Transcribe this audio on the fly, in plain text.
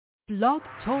Blog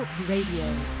Talk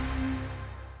Radio.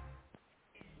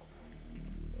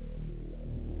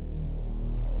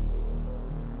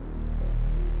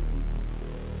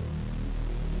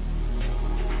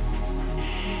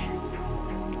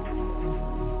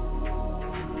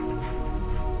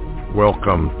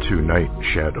 Welcome to Night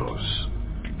Shadows.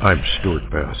 I'm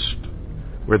Stuart Best,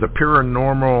 where the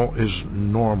paranormal is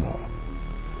normal,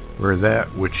 where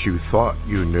that which you thought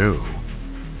you knew,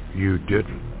 you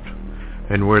didn't,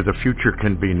 and where the future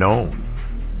can be known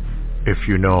if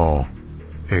you know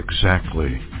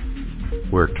exactly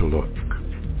where to look.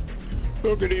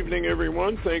 Well, good evening,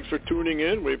 everyone. Thanks for tuning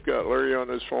in. We've got Larry on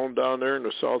his phone down there in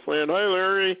the Southland. Hi,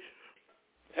 Larry.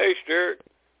 Hey, Stuart.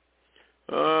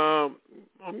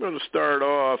 I'm going to start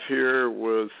off here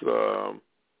with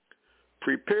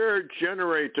prepared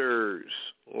generators.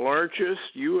 Largest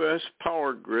U.S.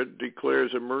 power grid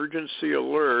declares emergency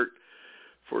alert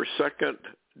for second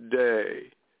day.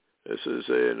 This is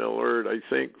an alert, I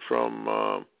think,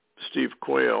 from Steve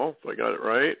Quayle, if I got it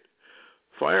right.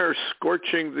 Fire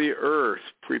scorching the earth.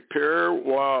 Prepare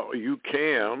while you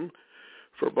can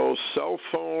for both cell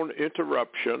phone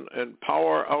interruption and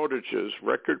power outages.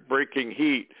 Record-breaking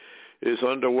heat is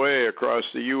underway across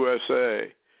the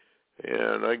USA.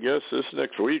 And I guess this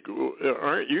next week,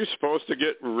 aren't you supposed to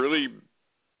get really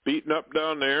beaten up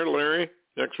down there, Larry,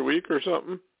 next week or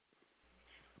something?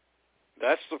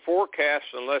 That's the forecast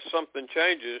unless something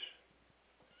changes.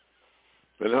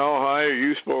 And how high are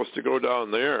you supposed to go down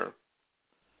there?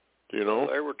 Do you know? Well,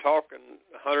 they were talking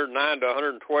 109 to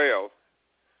 112.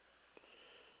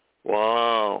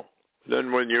 Wow.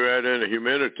 Then when you add in the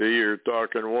humidity, you're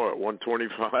talking what,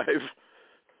 125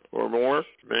 or more,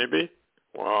 maybe?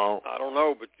 Wow. I don't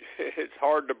know, but it's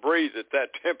hard to breathe at that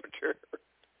temperature.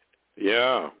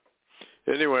 Yeah.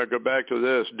 Anyway, I'll go back to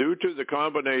this. Due to the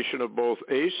combination of both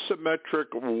asymmetric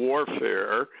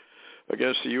warfare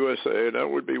against the USA, and that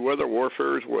would be weather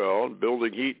warfare as well, and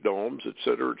building heat domes, et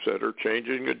cetera,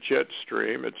 changing a jet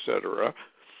stream, et cetera,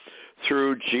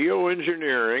 through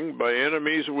geoengineering by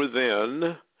enemies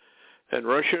within, and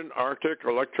Russian Arctic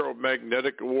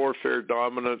electromagnetic warfare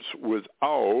dominance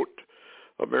without,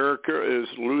 America is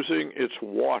losing its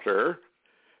water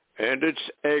and its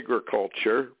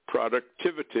agriculture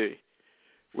productivity.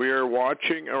 We are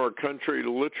watching our country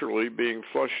literally being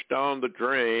flushed down the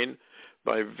drain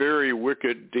by very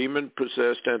wicked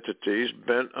demon-possessed entities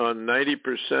bent on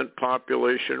 90%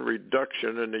 population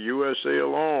reduction in the USA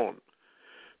alone,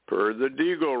 per the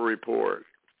Deagle report.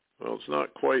 Well, it's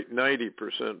not quite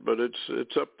 90%, but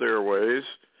it's up there ways.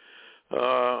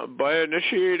 By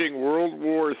initiating World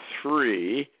War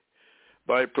III,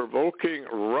 by provoking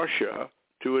Russia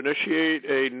to initiate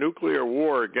a nuclear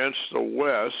war against the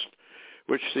West,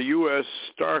 which the U.S.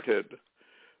 started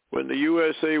when the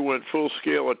USA went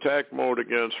full-scale attack mode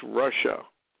against Russia.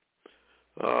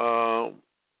 So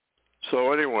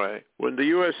anyway, when the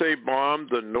USA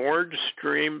bombed the Nord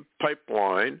Stream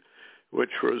pipeline, which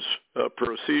was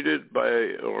preceded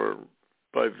by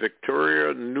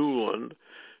Victoria Nuland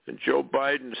and Joe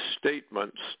Biden's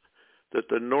statements that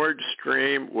the Nord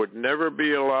Stream would never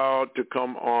be allowed to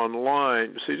come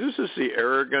online. See, this is the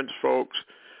arrogance, folks,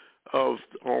 of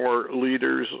our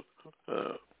leaders.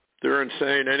 They're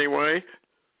insane anyway,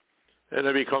 and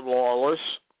they become lawless,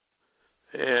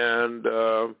 and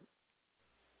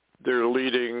they're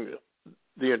leading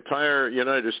the entire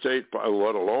United States,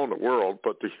 let alone the world,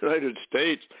 but the United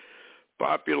States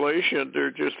population,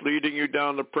 they're just leading you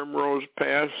down the primrose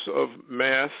paths of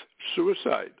mass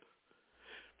suicide.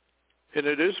 And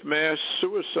it is mass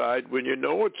suicide when you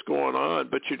know what's going on,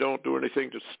 but you don't do anything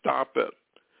to stop it.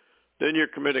 Then you're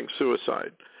committing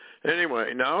suicide.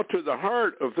 Anyway, now to the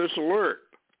heart of this alert.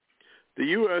 The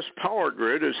U.S. power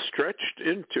grid is stretched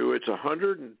into its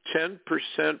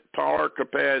 110% power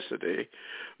capacity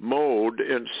mode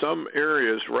in some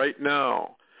areas right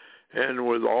now. And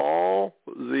with all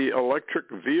the electric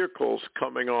vehicles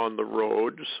coming on the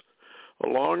roads,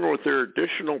 along with their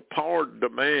additional power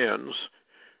demands,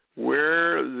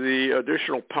 where the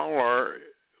additional power,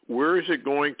 where is it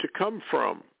going to come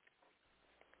from?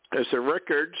 As the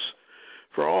records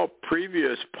for all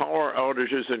previous power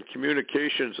outages and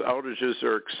communications outages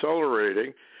are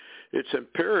accelerating, it's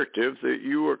imperative that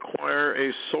you acquire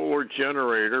a solar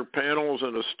generator, panels,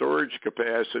 and a storage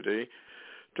capacity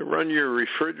to run your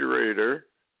refrigerator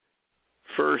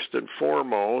first and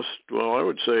foremost. Well, I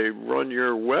would say run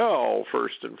your well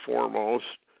first and foremost.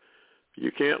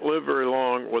 You can't live very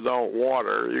long without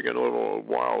water. You can live a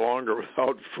while longer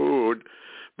without food.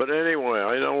 But anyway,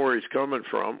 I know where he's coming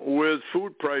from. With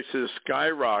food prices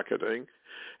skyrocketing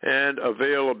and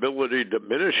availability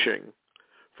diminishing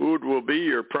Food will be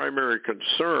your primary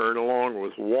concern along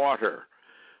with water.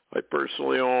 I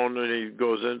personally own, and he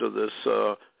goes into this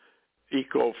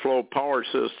EcoFlow power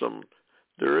system.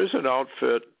 There is an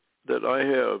outfit that I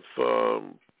have,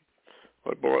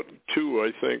 I bought two,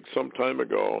 I think, some time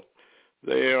ago.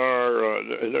 They are,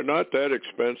 they're not that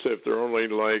expensive. They're only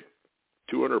like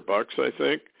 $200, I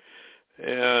think.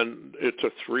 And it's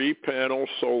a 3-panel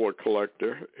solar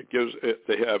collector.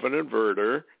 They have an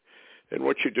inverter. And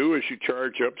what you do is you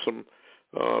charge up some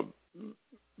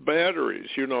batteries,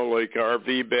 like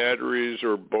RV batteries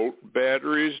or boat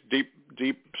batteries,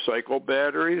 deep cycle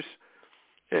batteries.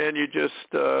 And you just,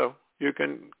 you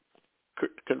can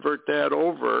convert that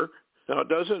over. Now, it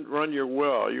doesn't run your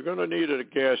well. You're going to need a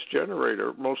gas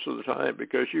generator most of the time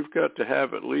because you've got to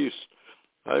have at least,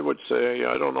 I would say,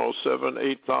 7,000 to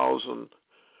 8,000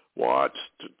 watts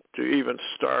to even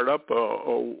start up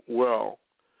a well.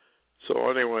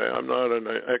 So anyway, I'm not an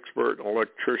expert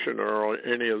electrician or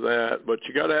any of that, but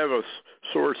you got to have a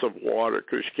source of water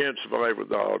because you can't survive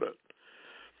without it,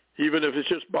 even if it's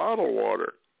just bottled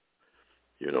water.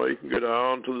 You can go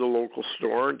down to the local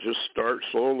store and just start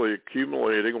slowly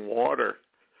accumulating water.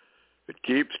 It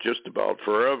keeps just about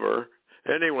forever.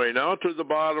 Anyway, now to the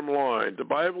bottom line. The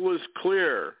Bible is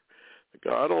clear.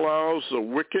 God allows the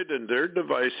wicked and their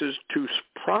devices to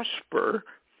prosper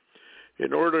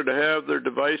in order to have their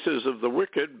devices of the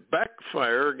wicked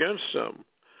backfire against them.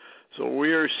 So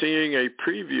we are seeing a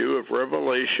preview of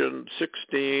Revelation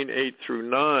 16, 8 through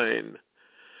 9.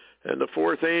 And the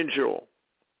fourth angel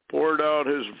poured out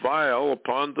his vial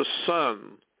upon the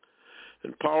sun,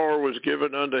 and power was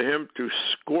given unto him to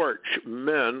scorch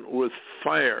men with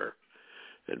fire.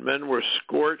 And men were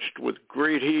scorched with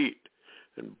great heat,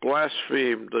 and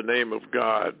blasphemed the name of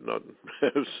God. Now,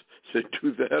 they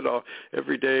do that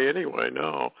every day anyway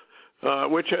now,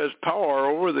 which has power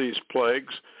over these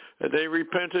plagues, and they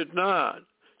repented not.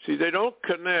 See, they don't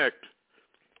connect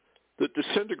the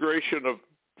disintegration of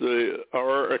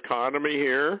our economy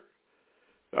here,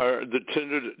 the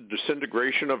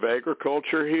disintegration of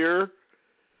agriculture here,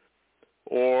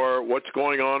 or what's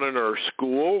going on in our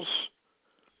schools,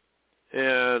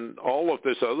 and all of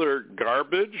this other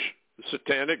garbage,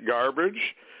 satanic garbage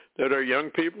that our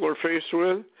young people are faced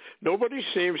with. Nobody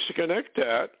seems to connect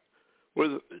that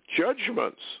with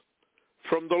judgments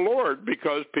from the Lord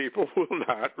because people will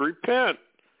not repent.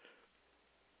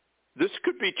 This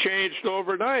could be changed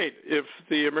overnight if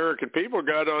the American people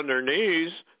got on their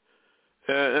knees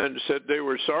and said they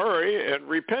were sorry and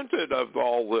repented of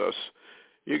all this.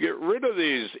 You get rid of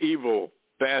these evil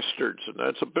bastards, and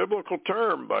that's a biblical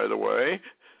term, by the way.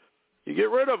 You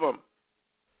get rid of them.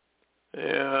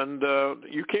 And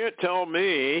you can't tell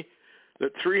me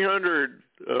that 300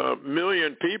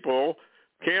 million people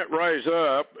can't rise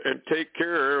up and take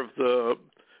care of the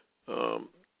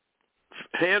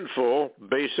handful,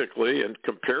 basically, in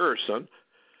comparison,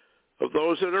 of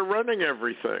those that are running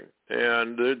everything.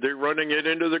 And they're running it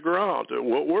into the ground.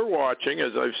 What we're watching,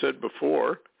 as I've said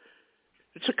before,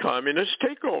 it's a communist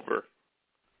takeover.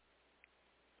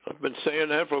 I've been saying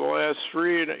that for the last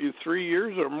 3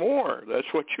 years or more. That's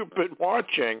what you've been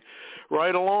watching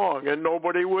right along, and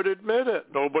nobody would admit it.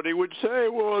 Nobody would say,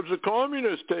 well, it's a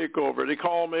communist takeover.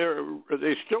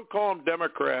 They still call them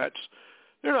Democrats.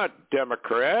 They're not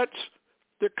Democrats.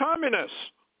 They're communists.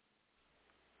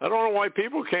 I don't know why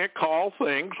people can't call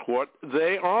things what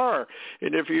they are.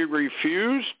 And if you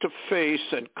refuse to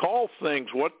face and call things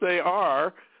what they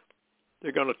are,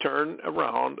 they're going to turn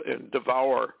around and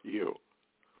devour you.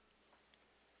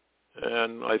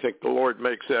 And I think the Lord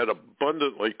makes that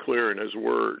abundantly clear in his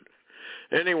word.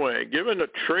 Anyway, given the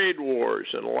trade wars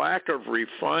and lack of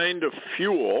refined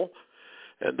fuel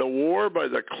and the war by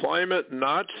the climate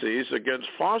Nazis against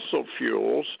fossil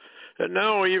fuels, and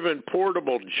now even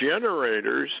portable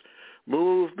generators,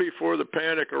 move before the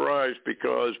panic arrives,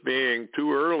 because being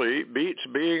too early beats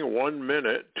being 1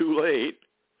 minute too late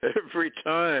every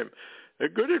time.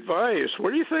 Good advice.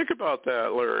 What do you think about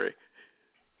that, Larry?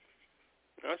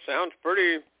 That sounds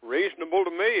pretty reasonable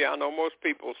to me. I know most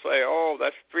people say, oh,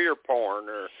 that's fear porn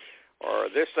or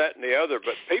this, that, and the other,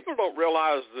 but people don't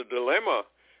realize the dilemma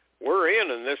we're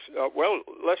in this, well,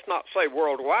 let's not say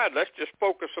worldwide, let's just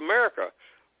focus America.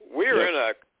 We're in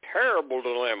a terrible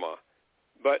dilemma,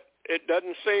 but it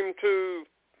doesn't seem to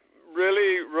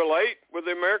really relate with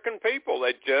the American people.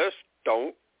 They just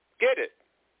don't get it.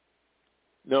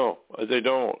 No, they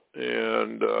don't,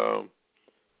 and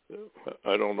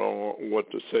I don't know what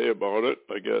to say about it.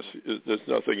 I guess there's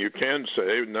nothing you can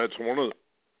say, and that's one of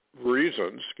the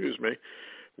reasons,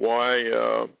 why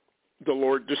the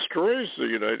Lord destroys the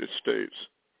United States.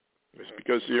 It's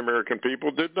because the American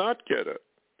people did not get it.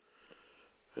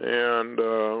 and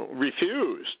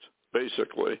refused,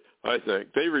 basically, I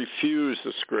think. They refuse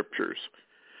the scriptures.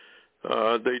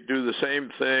 They do the same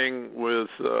thing with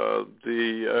the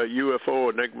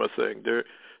UFO Enigma thing.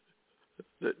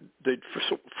 They,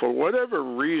 for whatever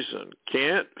reason,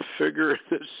 can't figure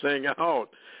this thing out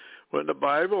when the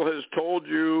Bible has told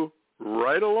you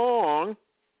right along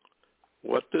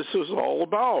what this is all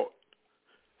about.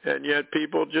 And yet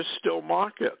people just still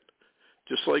mock it,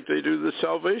 just like they do the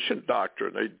salvation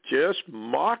doctrine. They just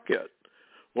mock it.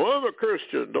 Well, I'm a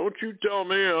Christian. Don't you tell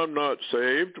me I'm not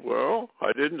saved. Well,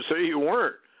 I didn't say you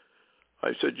weren't.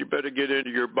 I said you better get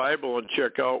into your Bible and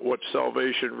check out what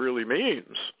salvation really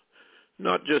means.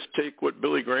 Not just take what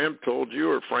Billy Graham told you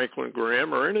or Franklin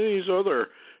Graham or any of these other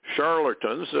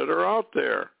charlatans that are out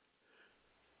there.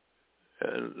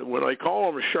 And when I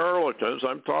call them charlatans,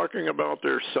 I'm talking about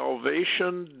their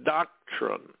salvation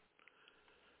doctrine.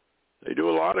 They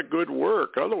do a lot of good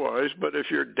work otherwise, but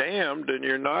if you're damned and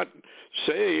you're not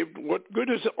saved, what good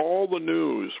is all the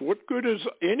news? What good is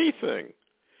anything?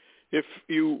 If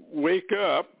you wake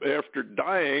up after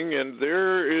dying and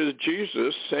there is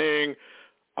Jesus saying,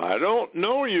 I don't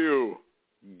know you,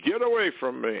 get away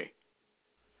from me.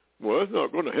 Well, it's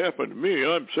not going to happen to me.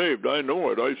 I'm saved. I know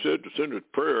it. I said the sinner's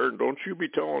prayer, and don't you be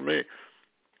telling me.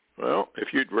 Well,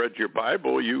 if you'd read your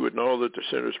Bible, you would know that the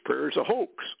sinner's prayer is a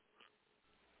hoax.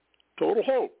 Total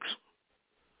hoax.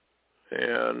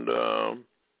 And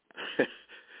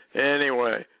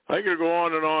anyway, I could go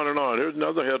on and on and on. Here's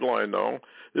another headline, though.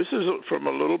 This is from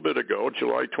a little bit ago,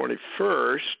 July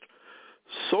 21st.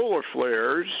 Solar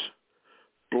flares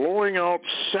blowing out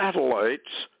satellites,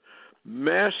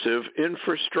 massive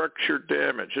infrastructure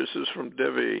damage. This is from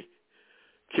Debbie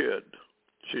Kidd.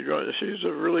 She's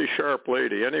a really sharp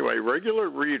lady. Anyway, regular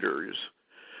readers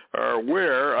are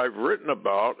aware I've written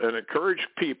about and encouraged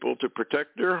people to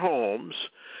protect their homes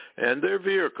and their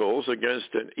vehicles against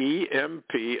an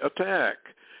EMP attack.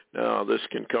 Now, this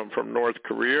can come from North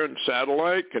Korea and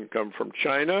satellite, can come from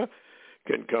China,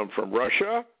 can come from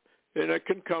Russia, and it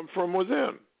can come from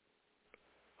within.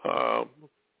 If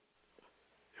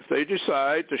they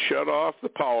decide to shut off the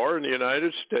power in the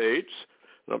United States,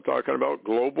 and I'm talking about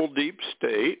global deep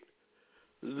state,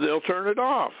 they'll turn it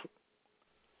off.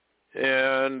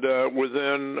 And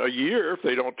within a year, if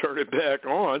they don't turn it back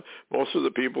on, most of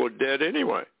the people are dead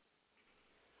anyway.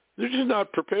 They're just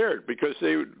not prepared because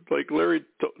they, like Larry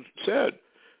said,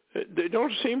 they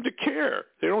don't seem to care.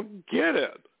 They don't get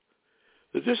it,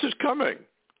 that this is coming.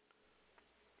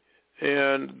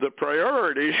 And the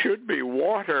priority should be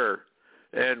water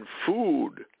and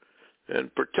food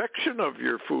and protection of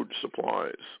your food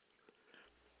supplies.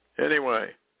 Anyway,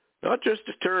 not just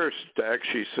a terrorist attack,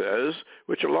 she says,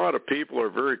 which a lot of people are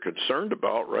very concerned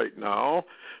about right now.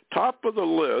 Top of the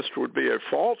list would be a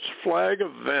false flag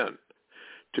event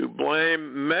to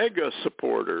blame MAGA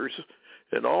supporters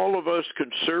and all of us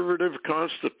conservative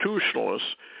constitutionalists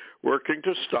working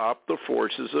to stop the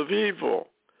forces of evil.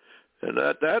 And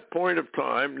at that point of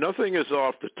time, nothing is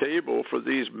off the table for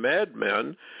these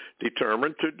madmen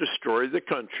determined to destroy the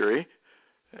country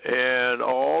and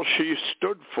all she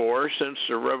stood for since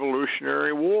the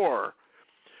Revolutionary War.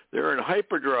 They're in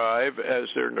hyperdrive as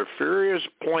their nefarious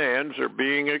plans are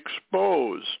being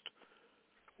exposed.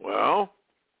 Well,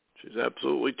 she's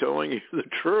absolutely telling you the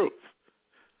truth.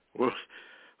 Well,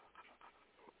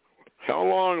 how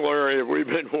long, Larry, have we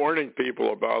been warning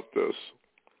people about this?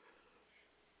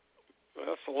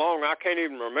 Well, so long I can't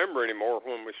even remember anymore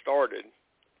when we started.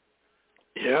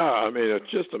 Yeah, I mean, it's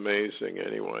just amazing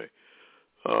anyway.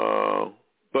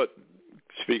 But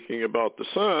speaking about the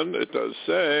sun, it does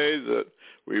say that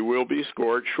we will be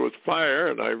scorched with fire,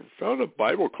 and I found a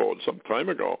Bible quote some time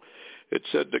ago. It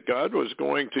said that God was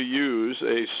going to use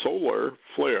a solar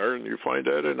flare, and you find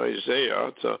that in Isaiah.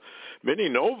 It's a mini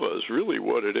nova is really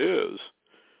what it is.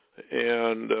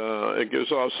 And it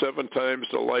gives off 7 times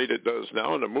the light it does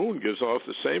now, and the moon gives off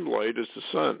the same light as the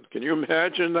sun. Can you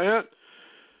imagine that?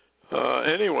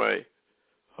 Anyway,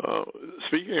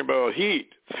 speaking about heat,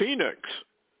 Phoenix,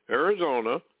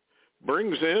 Arizona,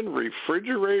 brings in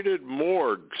refrigerated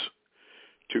morgues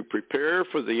to prepare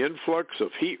for the influx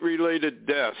of heat-related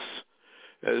deaths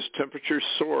as temperatures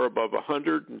soar above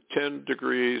 110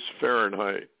 degrees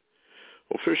Fahrenheit.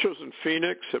 Officials in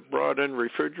Phoenix have brought in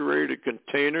refrigerated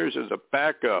containers as a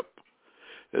backup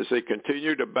as they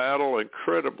continue to battle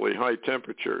incredibly high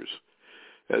temperatures.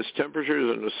 As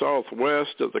temperatures in the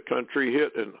southwest of the country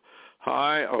hit a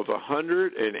high of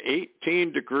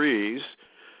 118 degrees,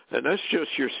 and that's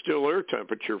just your still air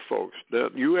temperature, folks. Now,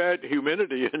 you add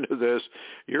humidity into this,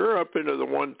 you're up into the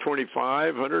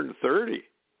 125, 130.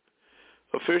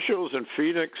 Officials in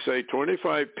Phoenix say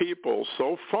 25 people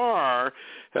so far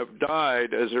have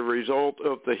died as a result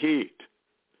of the heat.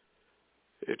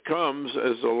 It comes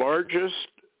as the largest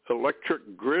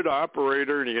electric grid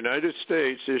operator in the United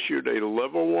States issued a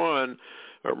level 1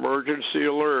 emergency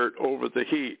alert over the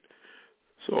heat.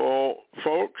 So,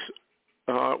 folks,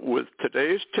 with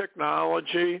today's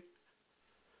technology,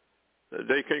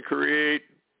 they can create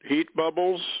heat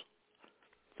bubbles,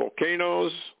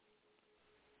 volcanoes,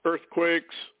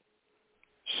 earthquakes,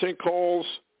 sinkholes,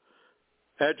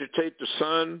 agitate the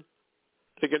sun.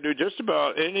 They can do just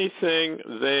about anything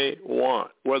they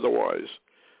want weather-wise.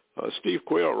 Steve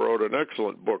Quayle wrote an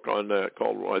excellent book on that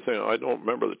called, I don't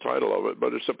remember the title of it,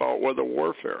 but it's about weather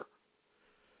warfare.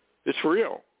 It's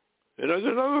real. And there's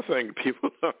another thing, people,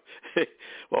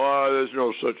 there's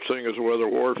no such thing as weather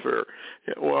warfare.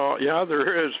 Well, yeah,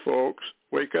 there is, folks.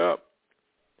 Wake up.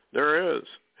 There is.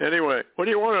 Anyway, what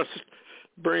do you want to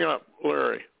bring up,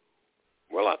 Larry?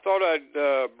 Well, I thought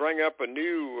I'd bring up a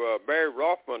new Barry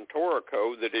Rothman Torah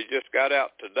code that he just got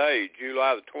out today,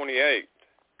 July the 28th.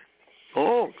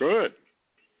 Oh, good.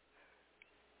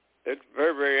 It's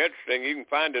very, very interesting. You can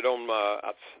find it on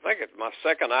I think it's my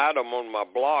second item on my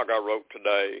blog I wrote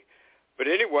today. But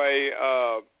anyway,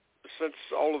 since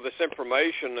all of this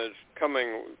information is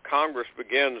coming, Congress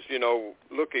begins,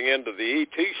 looking into the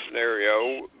ET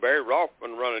scenario. Barry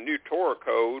Rothman run a new Torah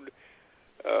code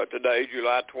today,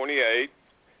 July 28th.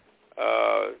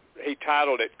 He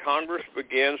titled it, Congress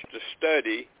Begins to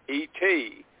Study ET.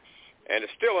 And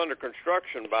it's still under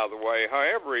construction, by the way.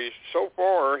 However, so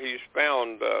far he's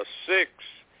found 6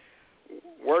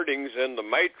 wordings in the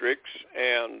matrix.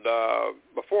 And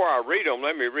before I read them,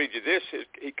 let me read you this.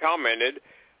 He commented,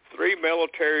 3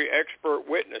 military expert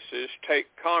witnesses take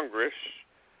Congress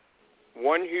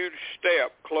one huge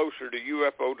step closer to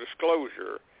UFO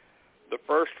disclosure. The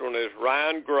first one is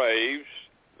Ryan Graves.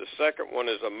 The second one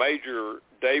is a Major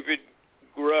David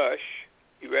Grush,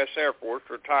 U.S. Air Force,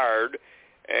 retired.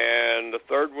 And the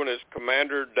third one is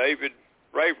Commander David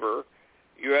Raver,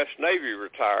 U.S. Navy,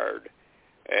 retired.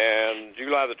 And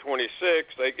July the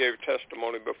 26th, they gave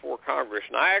testimony before Congress.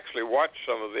 And I actually watched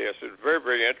some of this. It's very,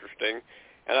 very interesting.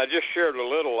 And I just shared a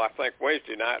little, I think,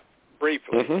 Wednesday night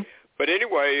briefly. Mm-hmm. But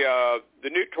anyway, the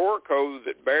new Torah code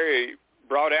that Barry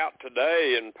brought out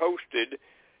today and posted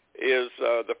is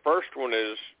the first one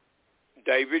is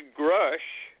David Grush.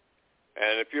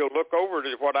 And if you'll look over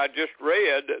to what I just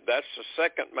read, that's the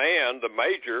second man, the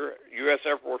major, U.S.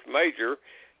 Air Force major.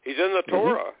 He's in the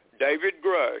Torah, David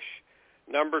Grush.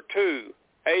 Number 2,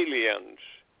 aliens.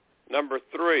 Number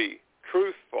 3,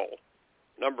 truthful.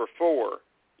 Number 4,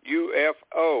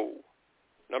 UFO.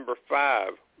 Number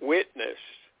 5, witness.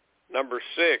 Number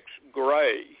 6,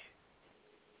 gray.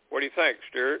 What do you think,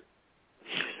 Stuart?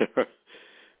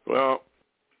 Well,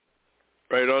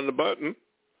 right on the button.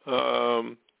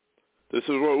 This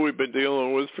is what we've been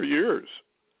dealing with for years.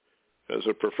 As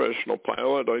a professional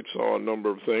pilot, I saw a number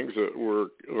of things that were,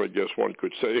 I guess one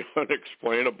could say,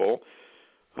 unexplainable,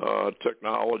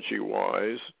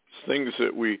 technology-wise, things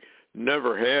that we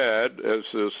never had, as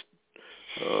this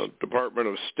Department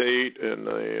of State and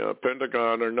the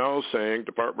Pentagon are now saying,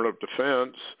 Department of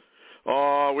Defense,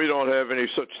 we don't have any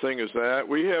such thing as that.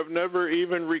 We have never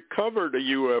even recovered a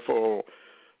UFO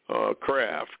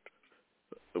craft.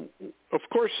 Of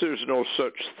course there's no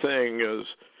such thing as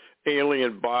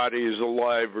alien bodies,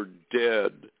 alive or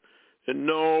dead. And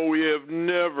no, we have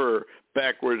never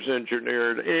backwards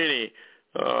engineered any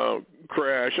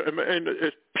crash. I mean,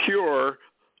 it's pure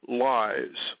lies.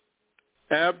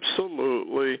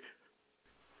 Absolutely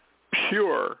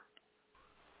pure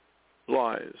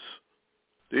lies.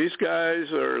 These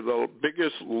guys are the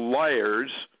biggest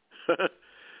liars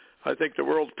I think the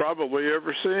world's probably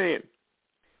ever seen.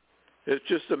 It's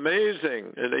just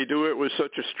amazing, and they do it with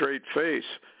such a straight face.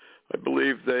 I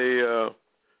believe they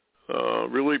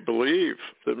really believe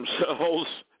themselves.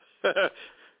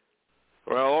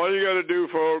 Well, all you got to do,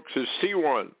 folks, is see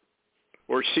one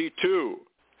or see two,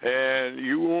 and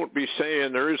you won't be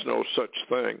saying there is no such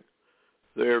thing.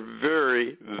 They're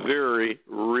very, very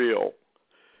real.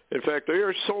 In fact, they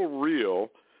are so real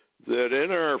that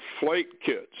in our flight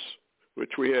kits,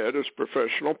 which we had as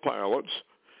professional pilots,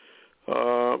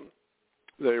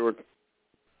 they were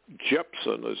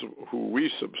Jepson is who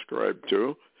we subscribed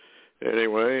to,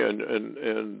 anyway,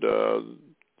 and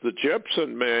the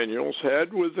Jepson manuals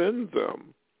had within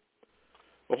them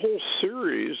a whole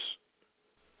series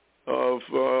of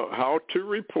how to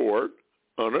report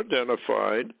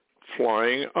unidentified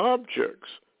flying objects.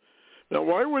 Now,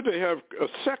 why would they have a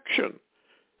section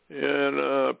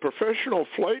in professional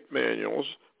flight manuals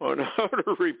on how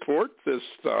to report this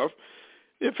stuff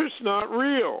if it's not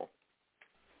real?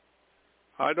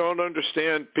 I don't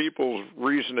understand people's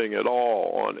reasoning at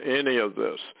all on any of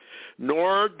this,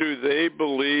 nor do they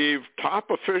believe top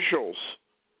officials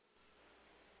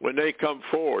when they come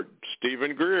forward.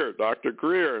 Stephen Greer, Dr.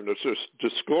 Greer, and it's this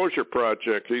Disclosure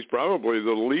Project. He's probably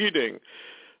the leading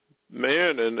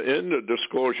man in the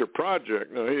Disclosure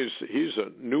Project. Now, he's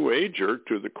a New Ager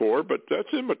to the core, but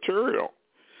that's immaterial.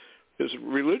 His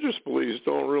religious beliefs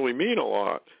don't really mean a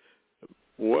lot.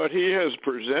 What he has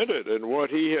presented and what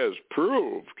he has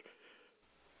proved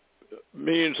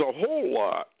means a whole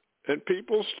lot, and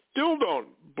people still don't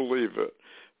believe it.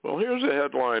 Well, here's a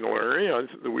headline, Larry.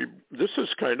 This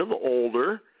is kind of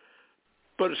older,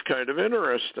 but it's kind of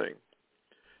interesting.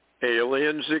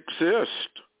 Aliens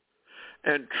exist,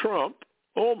 and Trump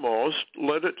almost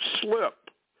let it slip,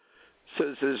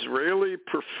 says Israeli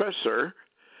professor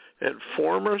and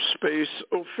former space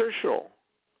official.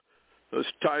 This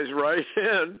ties right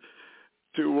in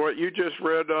to what you just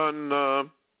read on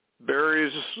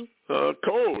Barry's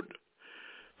code.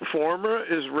 Former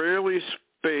Israeli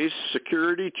space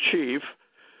security chief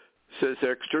says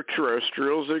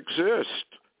extraterrestrials exist,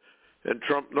 and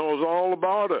Trump knows all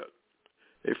about it.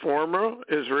 A former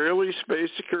Israeli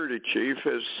space security chief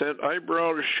has sent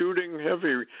eyebrows shooting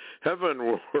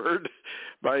heavenward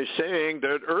by saying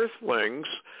that Earthlings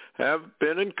have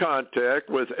been in contact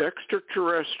with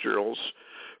extraterrestrials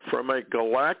from a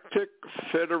galactic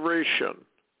federation.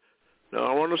 Now,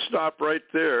 I want to stop right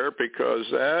there because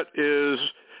that is,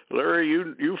 Larry,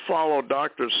 you follow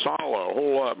Dr. Sala a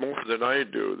whole lot more than I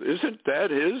do. Isn't that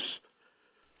his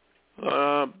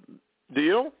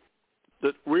deal?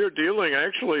 That we're dealing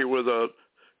actually with a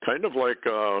kind of like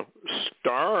a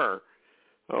star,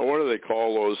 what do they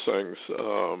call those things?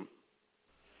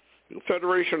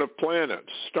 Federation of Planets,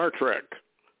 Star Trek.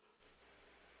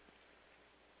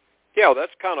 Yeah,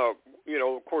 that's kind of,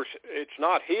 of course, it's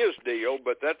not his deal,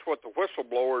 but that's what the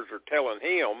whistleblowers are telling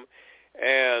him,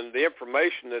 and the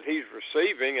information that he's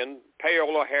receiving, and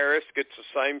Paola Harris gets the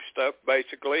same stuff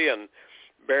basically, and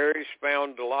Barry's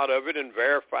found a lot of it and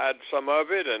verified some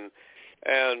of it, and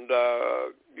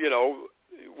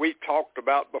we talked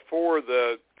about before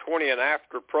the 20 and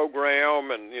after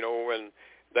program and, and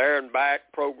there and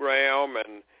back program,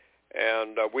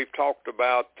 and we've talked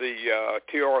about the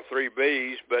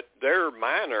TR-3Bs, but they're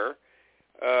minor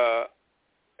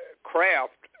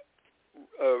craft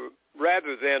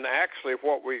rather than actually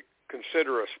what we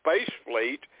consider a space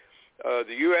fleet.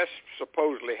 The U.S.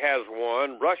 supposedly has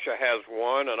one, Russia has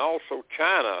one, and also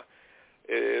China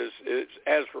is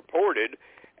as reported,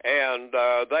 and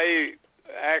they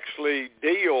actually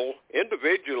deal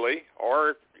individually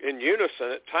or in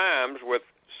unison at times with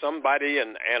somebody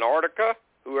in Antarctica,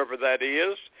 whoever that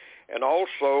is, and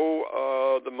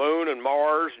also the moon and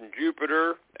Mars and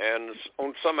Jupiter and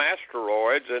on some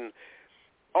asteroids. And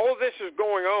all of this is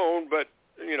going on, but,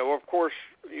 of course,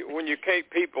 when you can't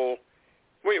people,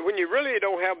 when you really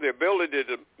don't have the ability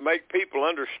to make people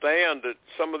understand that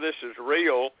some of this is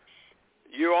real,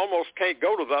 you almost can't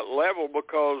go to that level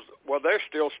because, well, they're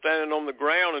still standing on the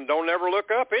ground and don't ever look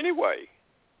up anyway.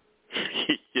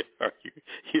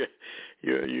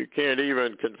 You can't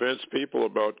even convince people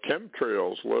about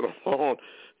chemtrails, let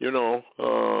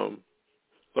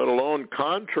alone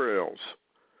contrails.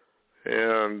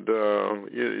 And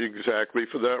exactly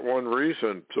for that one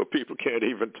reason, so people can't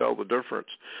even tell the difference.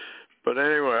 But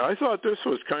anyway, I thought this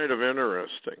was kind of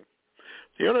interesting.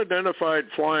 The unidentified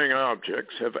flying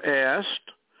objects have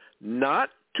asked not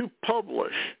to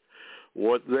publish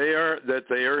that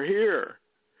they are here.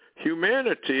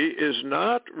 Humanity is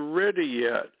not ready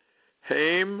yet.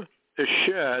 Haim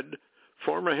Eshed,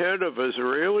 former head of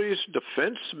Israel's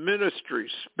Defense Ministry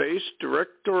Space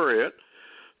Directorate,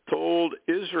 told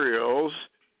Israel's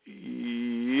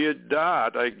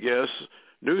Yedat,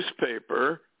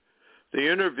 newspaper. The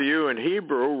interview in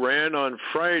Hebrew ran on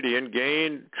Friday and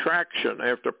gained traction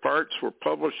after parts were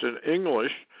published in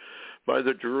English by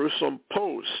the Jerusalem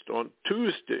Post on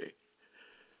Tuesday.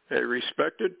 A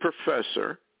respected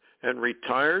professor and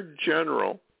retired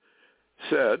general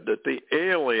said that the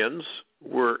aliens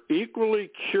were equally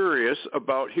curious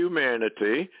about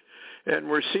humanity and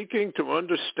were seeking to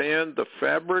understand the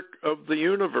fabric of the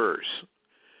universe.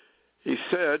 He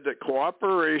said that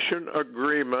cooperation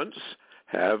agreements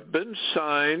have been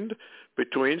signed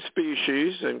between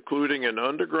species, including an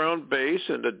underground base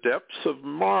in the depths of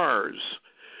Mars,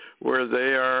 where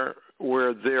there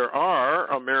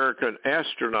are American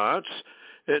astronauts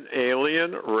and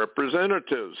alien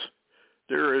representatives.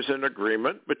 There is an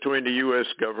agreement between the U.S.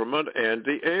 government and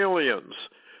the aliens.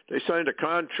 They signed a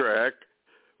contract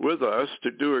with us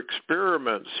to do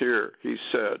experiments here, he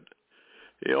said.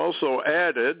 He also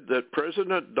added that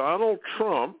President Donald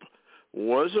Trump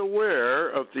was aware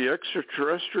of the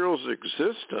extraterrestrials'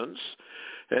 existence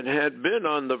and had been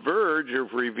on the verge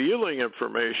of revealing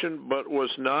information, but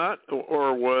was not,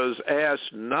 or was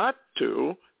asked not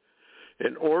to,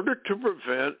 in order to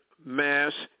prevent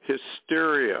mass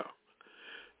hysteria.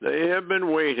 They have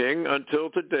been waiting until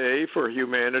today for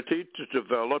humanity to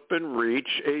develop and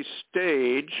reach a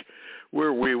stage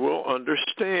where we will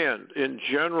understand, in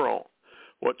general,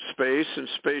 what space and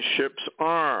spaceships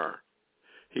are,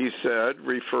 he said,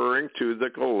 referring to the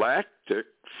Galactic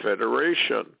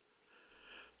Federation.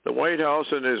 The White House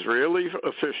and Israeli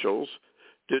officials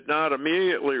did not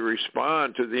immediately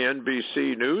respond to the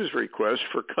NBC News request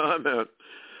for comment.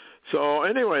 So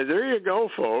anyway, there you go,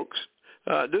 folks.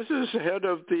 This is head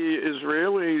of the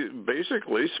Israeli,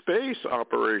 basically, space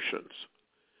operations,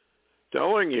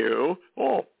 telling you,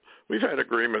 oh, we've had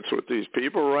agreements with these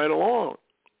people right along.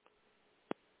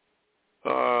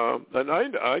 And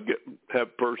I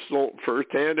have personal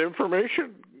first-hand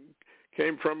information.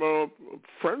 Came from a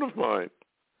friend of mine.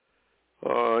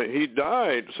 He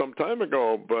died some time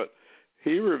ago, but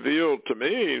he revealed to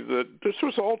me that this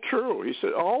was all true. He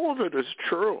said, all of it is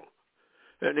true.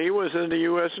 And he was in the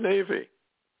U.S. Navy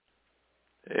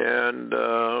and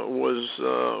was,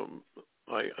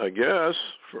 I guess,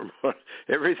 from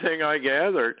everything I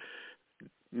gathered,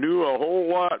 knew a whole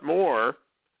lot more.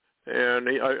 And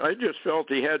I just felt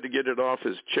he had to get it off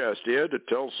his chest. He had to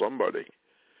tell somebody.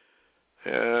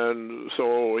 And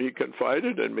so he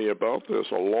confided in me about this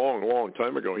a long, long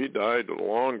time ago. He died a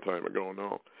long time ago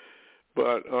now.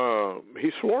 But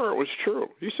he swore it was true.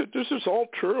 He said, this is all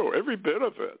true, every bit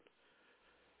of it.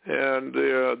 And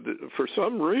for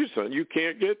some reason, you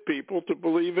can't get people to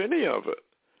believe any of it.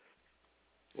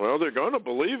 Well, they're going to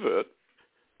believe it.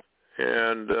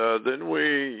 And then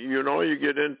you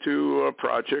get into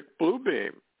Project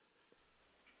Bluebeam.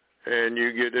 And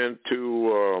you get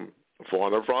into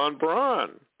Wernher von Braun,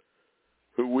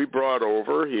 who we brought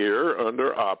over here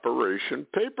under Operation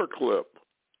Paperclip.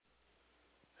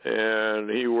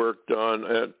 And he worked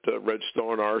at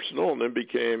Redstone Arsenal and then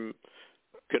became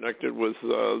connected with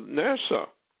NASA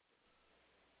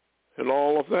and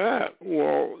all of that.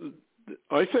 Well,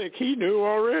 I think he knew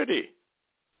already.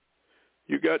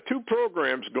 You got two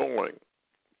programs going.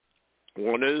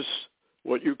 One is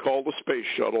what you call the space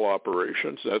shuttle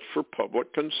operations. That's for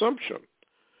public consumption.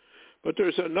 But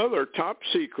there's another top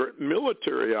secret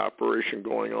military operation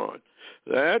going on.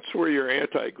 That's where your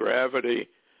anti-gravity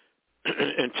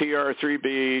and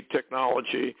TR-3B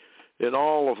technology and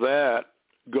all of that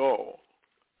go.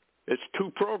 It's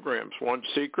two programs, one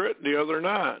secret, the other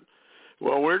not.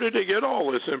 Well, where did they get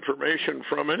all this information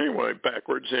from anyway?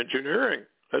 Backwards engineering.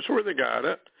 That's where they got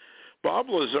it. Bob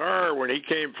Lazar, when he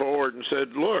came forward and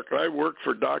said, look, I worked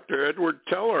for Dr. Edward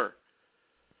Teller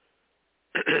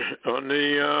on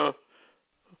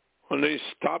these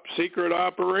top secret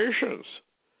operations.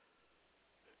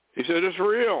 He said, it's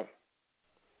real.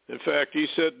 In fact, he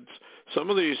said some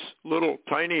of these little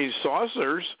tiny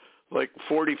saucers, like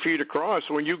 40 feet across,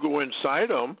 when you go inside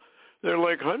them, they're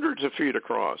like hundreds of feet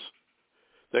across.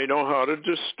 They know how to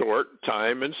distort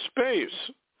time and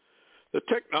space. The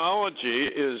technology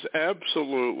is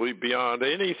absolutely beyond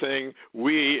anything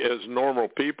we as normal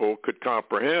people could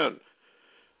comprehend.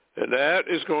 And that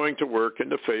is going to work in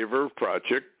the favor of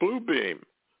Project Bluebeam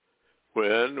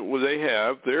when they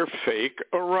have their fake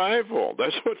arrival.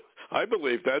 That's what I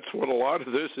believe. That's what a lot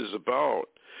of this is about.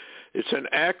 It's an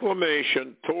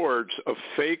acclamation towards a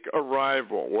fake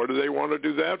arrival. What do they want to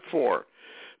do that for?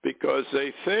 Because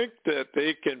they think that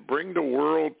they can bring the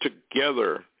world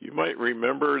together. You might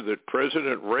remember that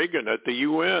President Reagan at the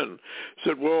UN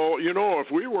said, well,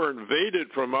 if we were invaded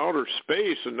from outer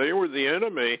space and they were the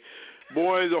enemy,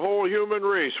 boy, the whole human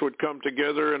race would come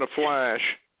together in a flash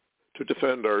to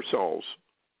defend ourselves.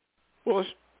 Well,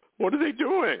 what are they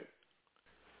doing?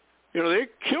 They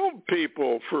killed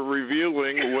people for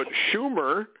revealing what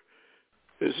Schumer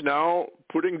is now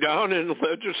putting down in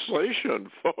legislation.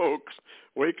 Folks,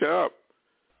 wake up.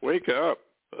 Wake up.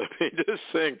 I mean, this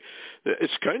thing,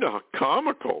 it's kind of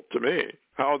comical to me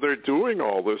how they're doing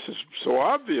all this. Is so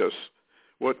obvious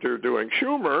what they're doing.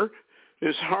 Schumer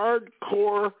is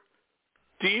hardcore,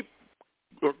 deep,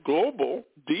 or global,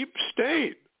 deep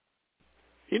state.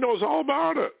 He knows all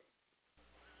about it.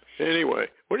 Anyway,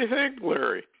 what do you think,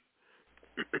 Larry?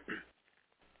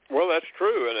 Well, that's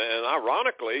true, and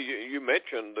ironically, you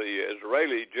mentioned the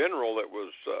Israeli general that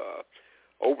was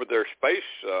over their space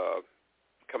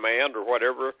command or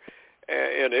whatever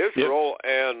in Israel,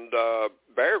 yep. And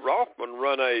Barry Rothman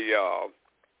run a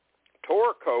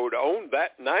Torah code on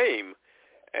that name,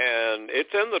 and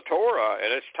it's in the Torah,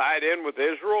 and it's tied in with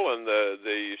Israel and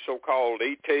the so-called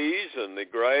ETs and the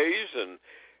Greys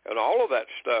and all of that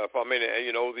stuff. I mean,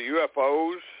 you know, the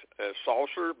UFOs,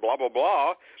 saucer, blah, blah,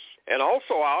 blah. And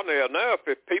also, oddly enough,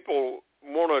 if people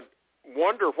want to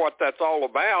wonder what that's all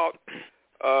about,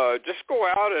 just go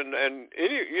out and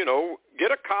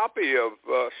get a copy of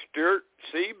Stuart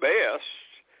C. Best's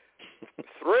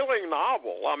thrilling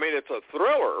novel. I mean, it's a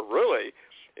thriller, really.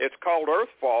 It's called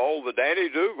Earthfall, the Danny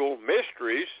Dougal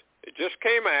Mysteries. It just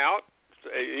came out.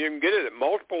 You can get it at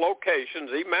multiple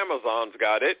locations. Even Amazon's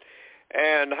got it.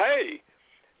 And, hey,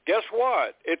 guess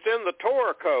what? It's in the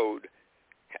Torah code.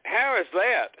 How is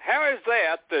that? How is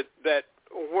that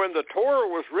when the Torah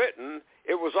was written,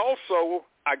 it was also,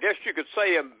 I guess you could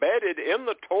say, embedded in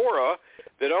the Torah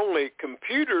that only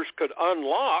computers could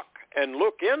unlock and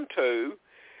look into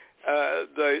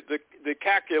the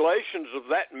calculations of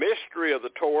that mystery of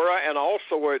the Torah and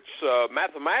also its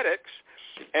mathematics,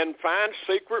 and find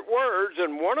secret words.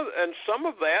 And some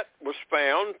of that was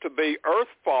found to be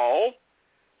Earthfall.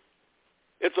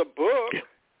 It's a book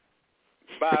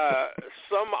by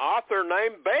some author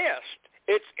named Best.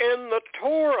 It's in the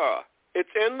Torah. It's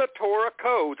in the Torah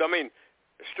codes. I mean,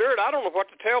 Stuart, I don't know what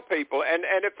to tell people. And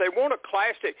if they want a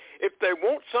classic, if they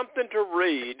want something to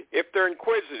read, if they're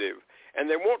inquisitive, and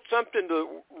they want something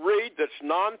to read that's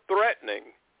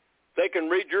non-threatening, they can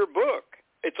read your book.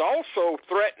 It's also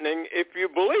threatening if you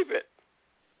believe it.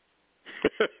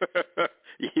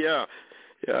 Yeah,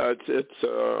 it's.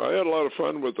 I had a lot of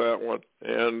fun with that one,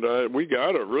 and we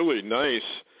got a really nice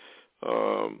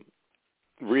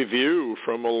review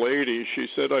from a lady. She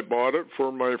said, I bought it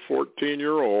for my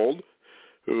 14-year-old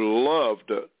who loved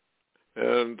it.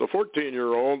 And the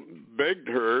 14-year-old begged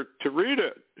her to read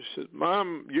it. She said,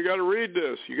 Mom, you got to read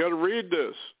this. You got to read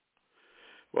this.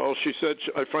 Well, she said,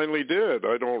 I finally did.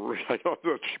 I know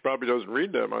that she probably doesn't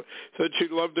read them. I said she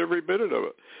loved every bit of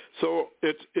it. So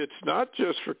it's not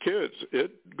just for kids.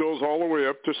 It goes all the way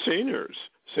up to seniors.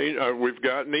 We've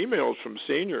gotten emails from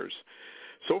seniors.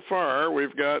 So far,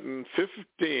 we've gotten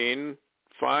 15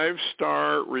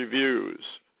 5-star reviews.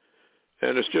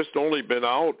 And it's just only been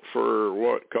out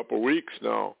for, a couple of weeks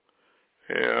now.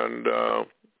 And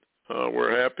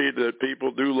we're happy that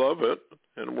people do love it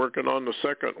and working on the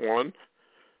second one.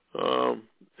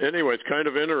 Anyway, it's kind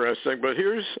of interesting. But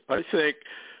here's, I think,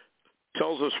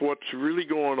 tells us what's really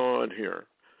going on here.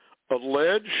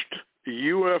 Alleged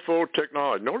UFO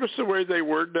technology. Notice the way they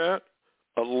word that?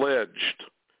 Alleged.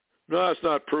 No, it's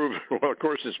not proven. Well, of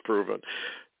course it's proven.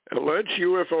 Alleged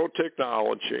UFO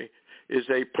technology is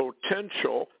a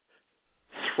potential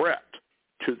threat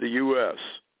to the U.S.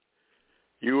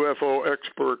 UFO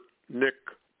expert Nick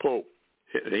Pope.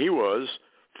 He was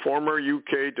former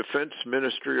UK Defense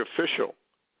Ministry official.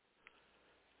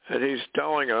 And he's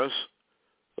telling us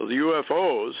the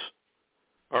UFOs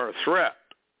are a threat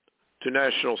to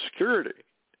national security.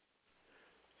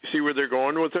 You see where they're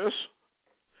going with this?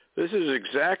 This is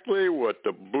exactly what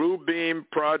the Blue Beam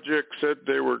Project said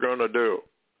they were going to do.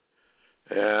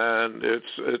 And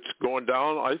it's going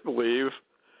down, I believe,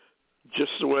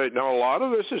 just the way. Now, a lot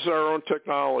of this is our own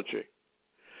technology.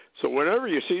 So whenever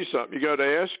you see something, you got to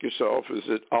ask yourself, is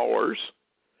it ours?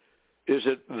 Is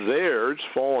it theirs,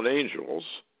 fallen angels?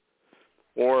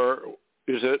 Or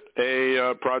is it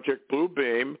a Project Blue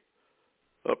Beam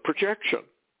projection,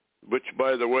 which,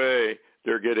 by the way,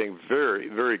 they're getting very,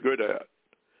 very good at.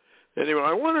 Anyway,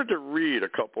 I wanted to read a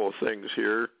couple of things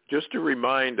here just to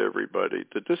remind everybody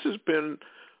that this has been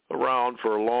around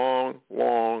for a long,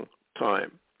 long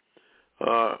time.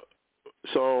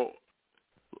 So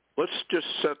let's just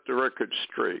set the record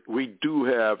straight. We do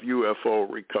have UFO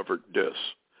recovered discs.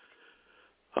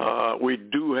 We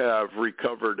do have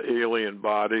recovered alien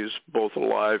bodies, both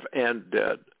alive and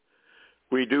dead.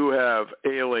 We do have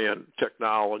alien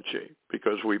technology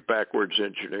because we backwards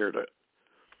engineered it.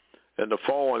 And the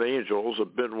fallen angels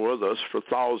have been with us for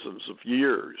thousands of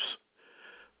years.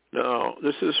 Now,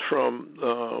 this is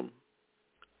from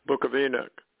Book of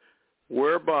Enoch.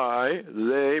 Whereby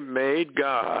they made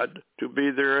God to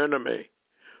be their enemy.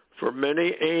 For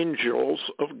many angels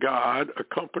of God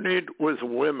accompanied with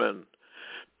women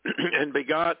and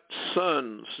begot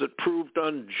sons that proved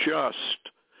unjust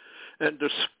and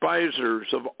despisers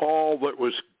of all that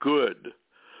was good,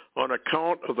 on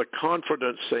account of the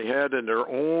confidence they had in their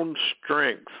own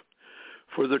strength.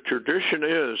 For the tradition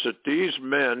is that these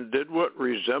men did what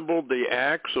resembled the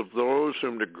acts of those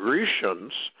whom the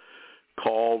Grecians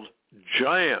called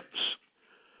giants.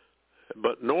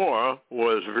 But Noah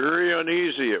was very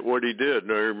uneasy at what he did.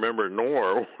 Now, remember,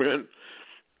 Noah went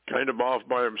kind of off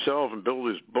by himself and built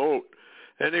his boat.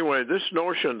 Anyway, this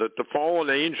notion that the fallen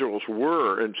angels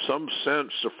were, in some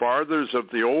sense, the fathers of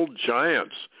the old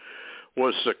giants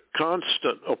was the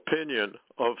constant opinion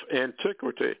of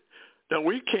antiquity. Now,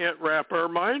 we can't wrap our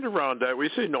mind around that. We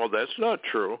say, no, that's not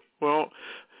true. Well,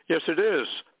 yes, it is.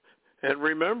 And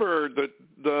remember that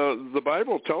the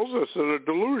Bible tells us that a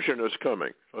delusion is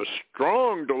coming, a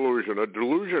strong delusion, a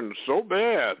delusion so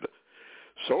bad,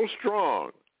 so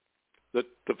strong, that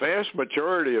the vast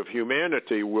majority of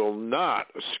humanity will not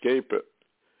escape it.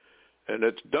 And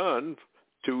it's done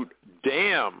to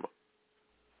damn.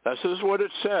 This is what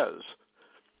it says.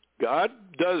 God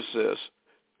does this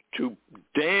to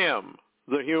damn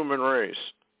the human race.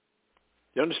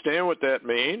 You understand what that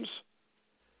means?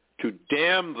 To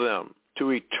damn them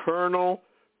to eternal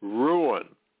ruin.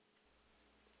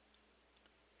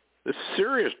 It's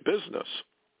serious business.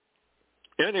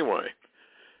 Anyway,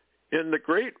 in the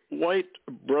Great White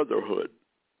Brotherhood,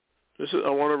 I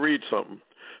want to read something.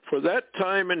 For that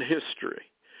time in history,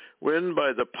 when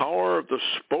by the power of the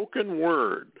spoken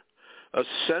word,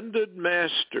 ascended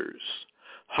masters,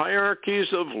 hierarchies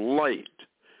of light,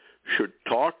 should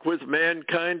talk with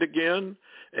mankind again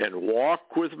and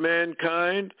walk with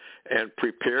mankind and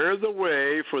prepare the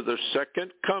way for the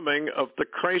second coming of the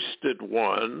Christed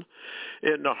One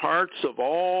in the hearts of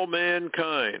all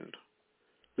mankind.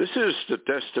 This is the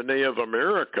destiny of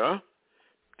America,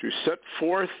 to set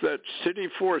forth that city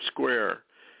foursquare.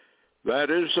 That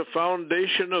is the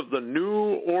foundation of the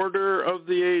new order of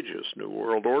the ages, New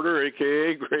World Order,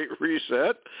 a.k.a. Great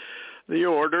Reset, the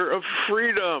order of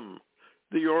freedom,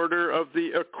 the order of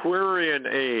the Aquarian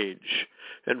Age.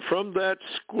 And from that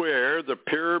square, the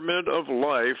pyramid of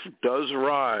life does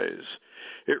rise.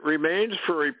 It remains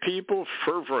for a people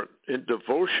fervent in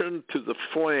devotion to the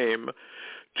flame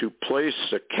to place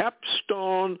the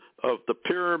capstone of the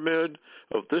pyramid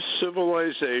of this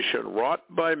civilization wrought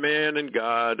by man and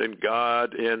God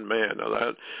in man. Now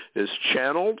that is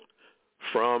channeled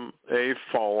from a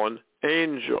fallen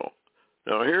angel.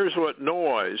 Now here's what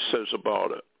Noise says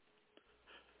about it.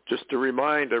 Just to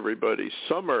remind everybody,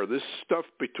 this stuff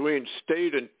between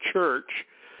state and church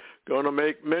going to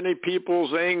make many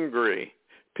peoples angry.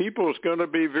 People's going to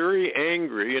be very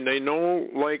angry, and they know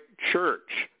like church.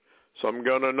 Some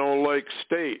going to know like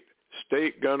state.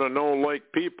 State going to know like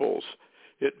peoples.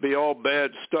 It'd be all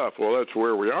bad stuff. Well, that's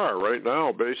where we are right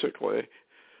now, basically.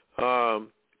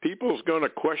 People's going to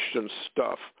question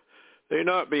stuff. They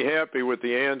not be happy with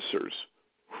the answers.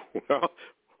 Well,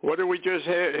 what do we just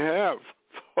have,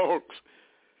 folks,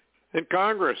 in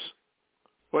Congress?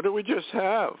 What do we just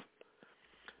have?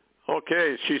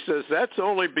 Okay, she says that's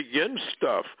only begin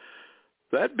stuff.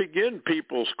 That begin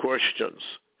people's questions.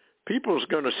 People's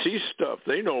going to see stuff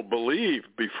they don't believe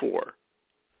before.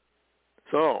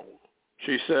 So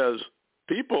she says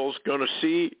people's going to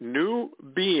see new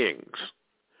beings.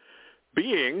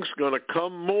 Beings going to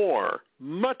come more,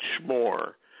 much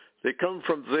more. They come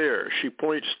from there. She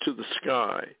points to the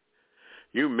sky.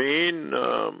 You mean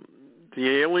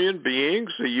the alien beings,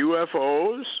 the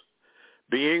UFOs?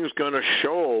 Beings going to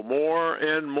show more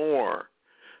and more.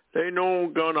 They no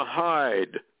going to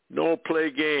hide, no play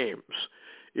games.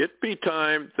 It be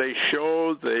time they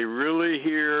show they really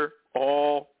here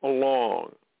all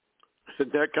along.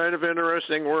 Isn't that kind of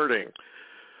interesting wording?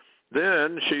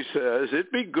 Then she says,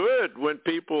 it'd be good when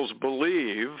peoples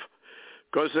believe,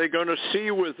 because they're going to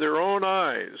see with their own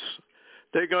eyes.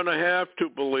 They're going to have to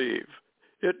believe.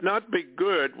 It not be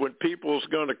good when people's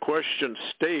going to question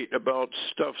state about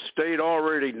stuff state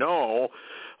already know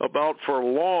about for a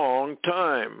long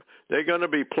time. They're going to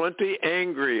be plenty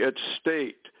angry at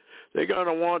state. They're going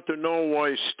to want to know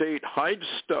why state hides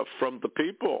stuff from the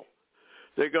people.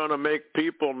 They're going to make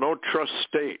people no trust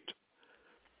state.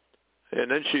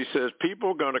 And then she says,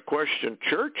 people going to question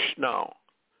church now.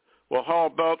 Well, how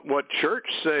about what church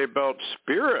say about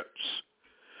spirits?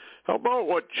 How about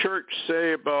what church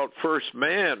say about first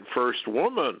man, first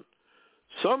woman?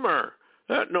 Summer,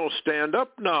 that no stand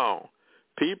up now.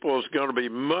 People is going to be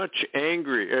much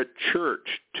angry at church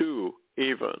too,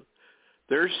 even.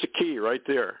 There's the key right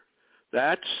there.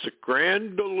 That's the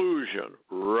grand delusion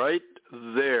right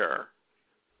there.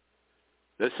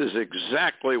 This is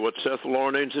exactly what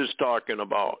Thessalonians is talking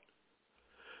about.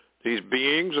 These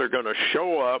beings are going to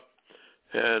show up,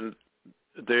 and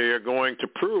they are going to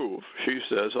prove, she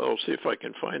says, I'll see if I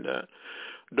can find that.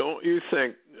 Don't you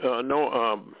think,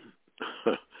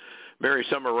 Mary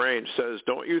Summer Rain says,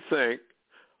 don't you think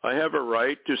I have a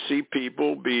right to see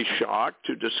people be shocked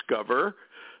to discover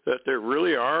that there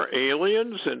really are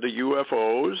aliens and the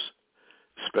UFOs,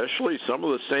 especially some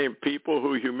of the same people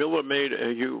who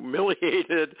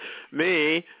humiliated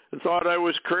me and thought I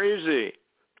was crazy?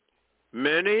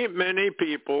 many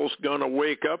people's going to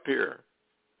wake up here.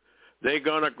 They're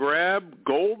going to grab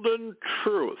golden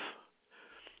truth.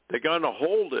 They're going to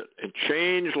hold it and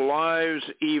change lives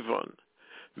even.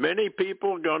 Many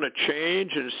people are going to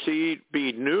change and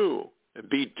be new and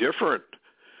be different.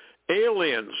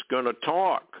 Aliens going to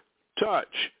talk,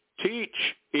 touch, teach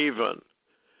even.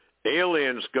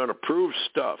 Aliens going to prove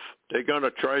stuff. They're going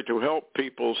to try to help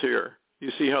peoples here.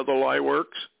 You see how the lie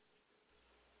works?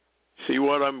 See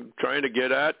what I'm trying to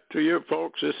get at to you,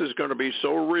 folks? This is going to be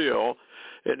so real,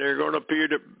 and they're going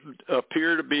to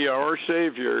appear to be our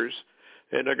saviors,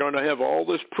 and they're going to have all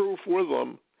this proof with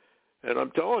them. And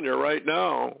I'm telling you right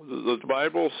now, the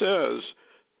Bible says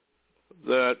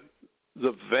that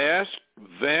the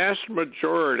vast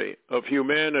majority of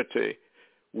humanity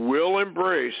will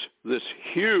embrace this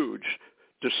huge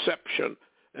deception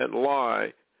and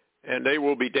lie, and they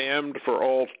will be damned for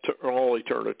all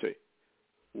eternity.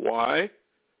 Why?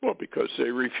 Well, because they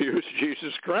refuse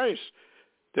Jesus Christ.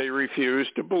 They refuse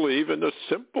to believe in the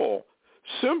simple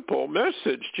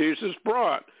message Jesus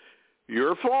brought.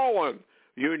 You're fallen.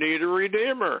 You need a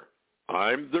Redeemer.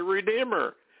 I'm the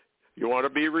Redeemer. You want to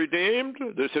be redeemed?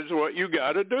 This is what you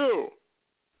got to do.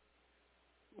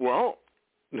 Well,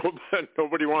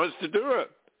 nobody wants to do it.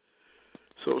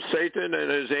 So Satan and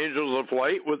his angels of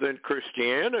light within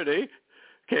Christianity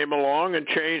came along and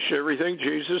changed everything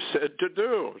Jesus said to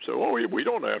do. So we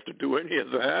don't have to do any of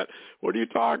that. What are you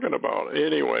talking about?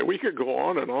 Anyway, we could go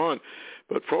on and on.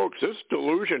 But, folks, this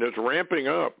delusion is ramping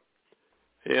up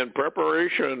in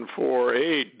preparation for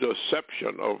a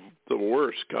deception of the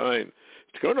worst kind.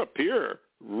 It's going to appear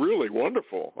really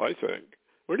wonderful, I think.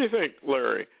 What do you think,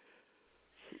 Larry?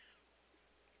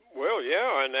 Well,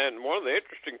 yeah, and one of the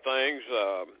interesting things,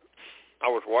 I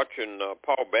was watching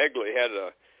Paul Begley had a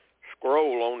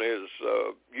scroll on his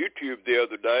YouTube the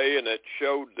other day, and it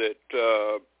showed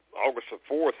that August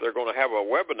the 4th they're going to have a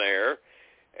webinar,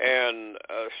 and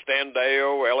Stan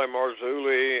Dale, L.M.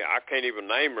 Marzulli, I can't even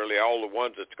name really all the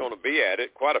ones that's going to be at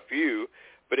it, quite a few.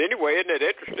 But anyway, isn't it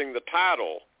interesting, the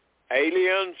title,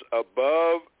 Aliens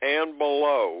Above and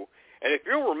Below? And if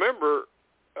you'll remember,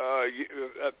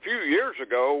 a few years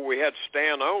ago we had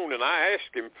Stan on, and I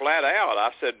asked him flat out,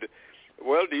 I said,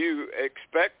 well, do you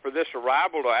expect for this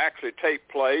arrival to actually take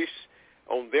place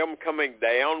on them coming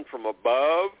down from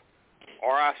above?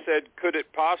 Or I said, could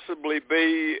it possibly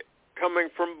be coming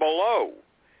from below?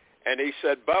 And he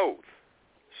said both.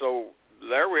 So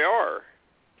there we are.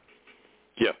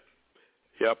 Yeah.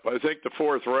 Yep. I think the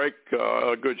Fourth Reich,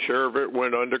 a good share of it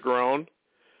went underground.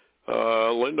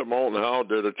 Linda Moulton Howe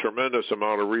did a tremendous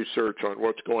amount of research on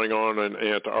what's going on in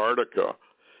Antarctica.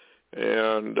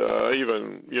 And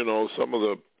even, some of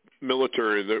the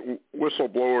military, the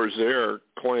whistleblowers there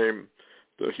claim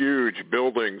the huge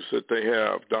buildings that they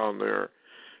have down there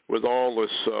with all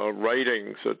this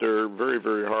writings that they're very,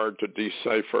 very hard to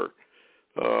decipher.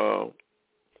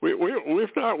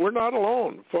 We're not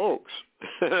alone, folks.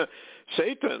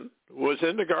 Satan was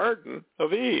in the Garden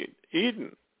of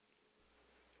Eden.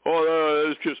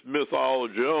 Oh, it's just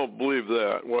mythology. I don't believe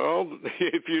that. Well,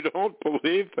 if you don't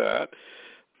believe that,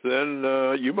 then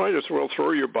you might as well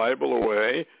throw your Bible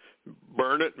away,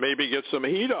 burn it, maybe get some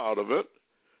heat out of it,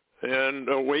 and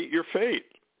await your fate.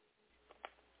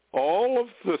 All of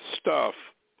the stuff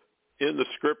in the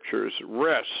Scriptures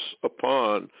rests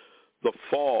upon the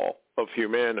fall of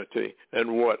humanity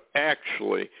and what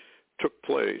actually took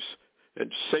place.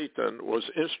 And Satan was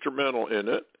instrumental in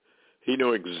it. He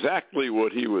knew exactly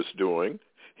what he was doing.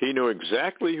 He knew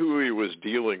exactly who he was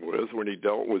dealing with when he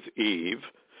dealt with Eve.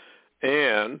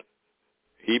 And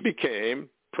he became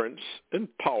prince and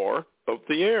power of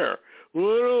the air. Well,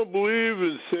 I don't believe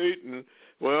in Satan.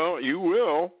 Well, you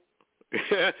will.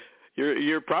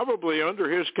 You're probably under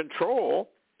his control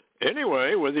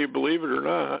anyway, whether you believe it or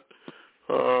not.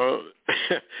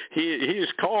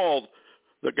 He's called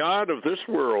the God of this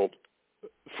world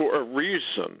for a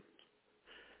reason.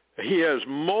 He has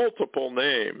multiple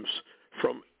names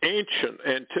from ancient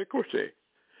antiquity.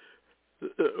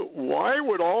 Why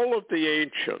would all of the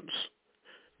ancients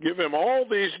give him all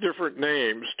these different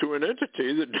names to an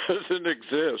entity that doesn't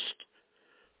exist?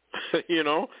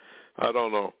 I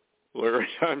don't know, Larry.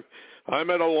 I'm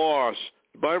at a loss.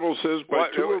 The Bible says by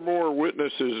two or more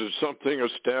witnesses is something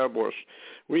established.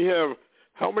 We have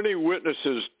how many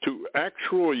witnesses to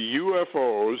actual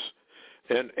UFOs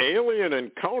and alien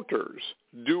encounters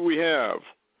do we have?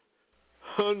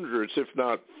 Hundreds, if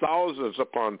not thousands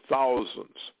upon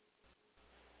thousands.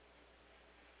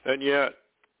 And yet,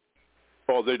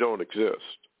 they don't exist.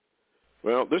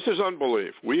 Well, this is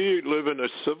unbelief. We live in a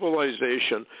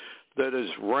civilization that is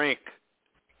rank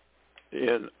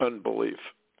in unbelief.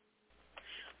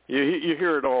 You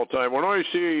hear it all the time. When I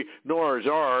see Noah's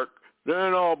Ark,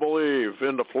 then I'll believe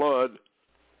in the flood.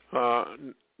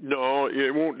 No,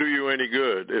 it won't do you any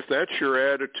good. If that's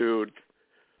your attitude,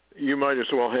 you might as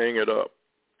well hang it up.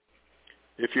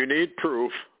 If you need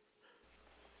proof,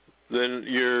 then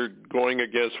you're going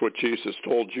against what Jesus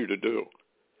told you to do.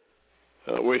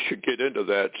 We should get into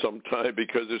that sometime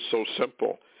because it's so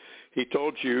simple. He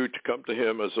told you to come to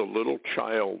him as a little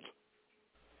child.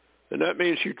 And that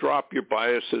means you drop your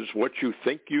biases, what you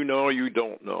think you know, you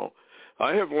don't know.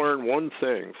 I have learned one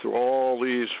thing through all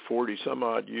these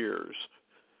 40-some-odd years,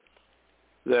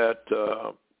 that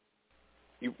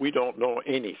we don't know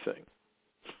anything.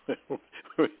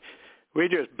 We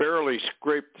just barely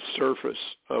scraped the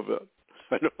surface of it.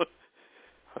 I know.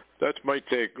 That's my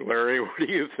take, Larry. What do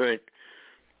you think?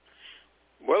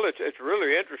 Well, it's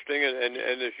really interesting,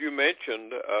 and as you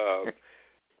mentioned,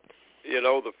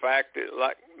 the fact that,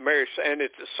 like Mary said, and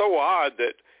it's so odd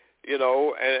that,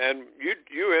 and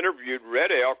you interviewed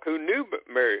Red Elk, who knew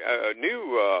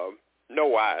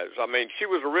No Eyes. I mean,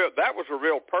 that was a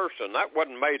real person. That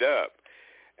wasn't made up.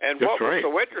 And That's what right.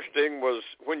 was so interesting was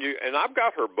and I've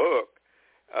got her book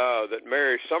that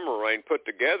Mary Summerain put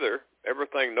together,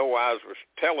 everything No Eyes was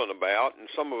telling about, and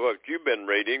some of it you've been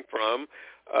reading from.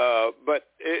 But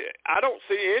I don't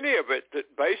see any of it that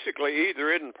basically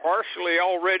either isn't partially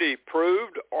already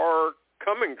proved or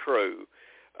coming true.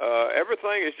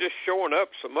 Everything is just showing up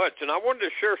so much. And I wanted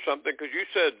to share something because you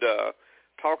said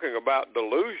talking about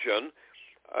delusion.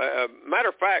 Matter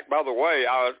of fact, by the way,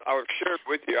 I was shared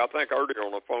with you, I think earlier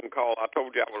on a phone call, I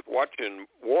told you I was watching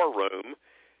War Room.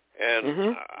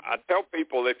 And I tell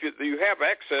people if you have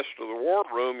access to the War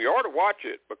Room, you ought to watch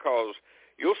it because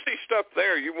you'll see stuff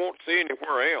there you won't see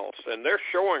anywhere else. And they're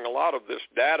showing a lot of this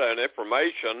data and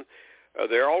information.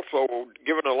 They're also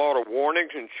giving a lot of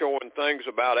warnings and showing things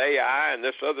about AI and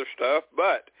this other stuff.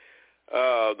 But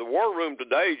the War Room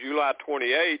today, July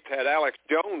 28th, had Alex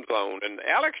Jones on. And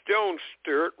Alex Jones,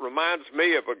 Stuart, reminds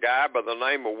me of a guy by the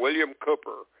name of William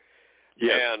Cooper.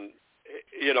 Yes. And,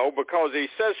 because he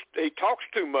says he talks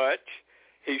too much,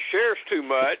 he shares too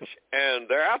much, and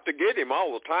they're out to get him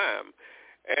all the time.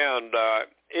 And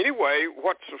anyway,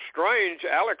 what's so strange,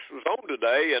 Alex was on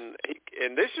today,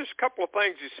 and this is a couple of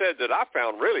things he said that I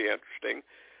found really interesting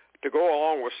to go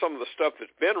along with some of the stuff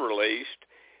that's been released,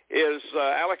 is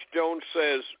Alex Jones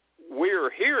says, we're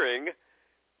hearing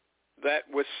that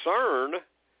with CERN,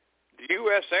 the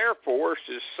U.S. Air Force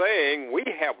is saying we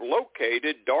have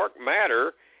located dark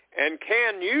matter and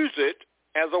can use it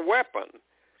as a weapon.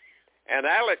 And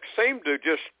Alex seemed to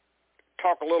just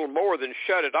talk a little more than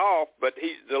shut it off, but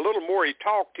the little more he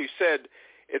talked, he said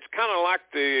it's kind of like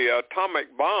the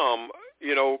atomic bomb.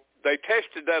 They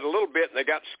tested that a little bit and they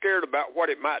got scared about what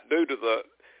it might do to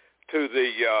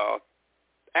the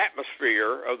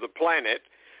atmosphere of the planet.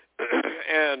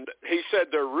 And he said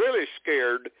they're really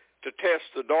scared to test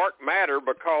the dark matter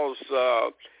because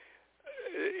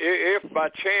if by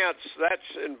chance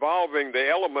that's involving the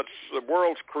elements the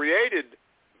world's created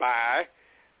by,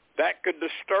 that could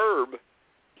disturb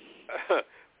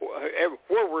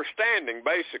where we're standing,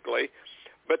 basically.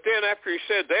 But then after he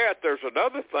said that, there's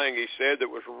another thing he said that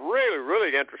was really,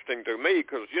 really interesting to me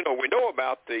because, we know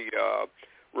about the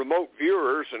remote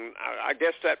viewers, and I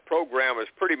guess that program is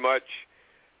pretty much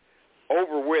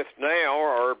over with now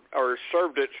or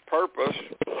served its purpose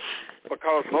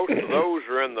because most of those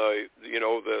are in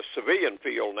the civilian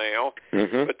field now.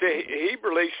 Mm-hmm. But he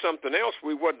released something else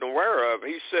we wasn't aware of.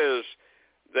 He says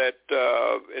that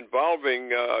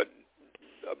involving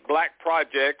black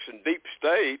projects and deep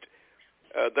state,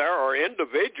 there are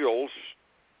individuals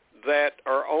that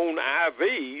are on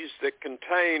IVs that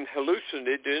contain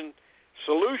hallucinogen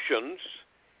solutions,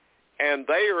 and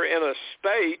they are in a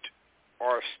state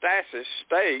or a stasis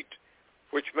state,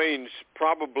 which means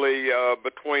probably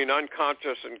between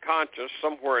unconscious and conscious,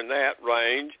 somewhere in that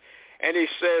range. And he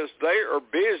says they are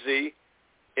busy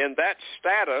in that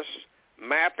status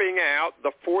mapping out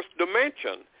the fourth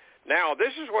dimension. Now,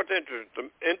 this is what's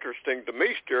interesting to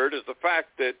me, Stuart, is the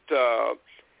fact that,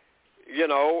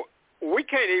 we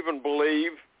can't even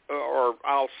believe, or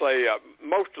I'll say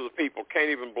most of the people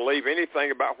can't even believe anything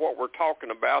about what we're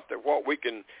talking about, that what we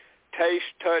can taste,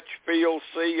 touch, feel,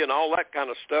 see, and all that kind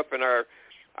of stuff in our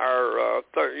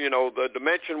the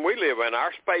dimension we live in,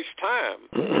 our space-time.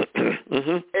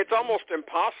 Mm-hmm. It's almost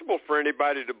impossible for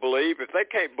anybody to believe, if they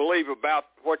can't believe about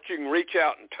what you can reach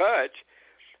out and touch,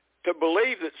 to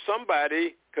believe that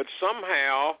somebody could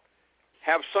somehow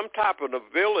have some type of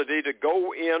ability to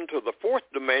go into the fourth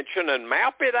dimension and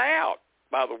map it out,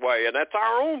 by the way. And that's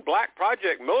our own Black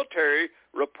Project military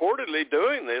reportedly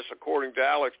doing this, according to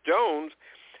Alex Jones.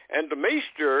 And to me,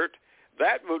 Stuart,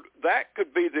 that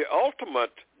could be the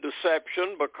ultimate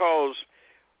deception, because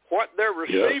what they're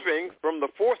receiving from the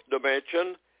fourth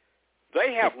dimension,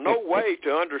 they have no way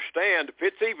to understand if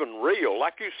it's even real.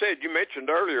 Like you said, you mentioned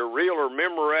earlier, real or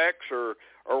Memorex or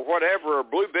whatever, or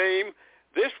Blue Beam.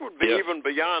 This would be even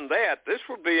beyond that. This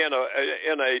would be in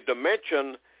a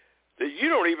dimension that you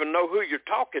don't even know who you're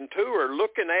talking to or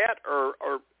looking at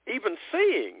or even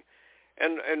seeing.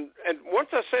 And once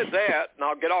I said that, and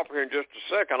I'll get off here in just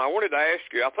a second, I wanted to ask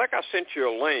you, I think I sent you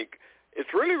a link. It's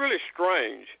really, really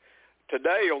strange.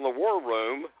 Today on the War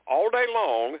Room, all day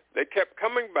long, they kept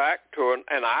coming back to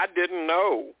and I didn't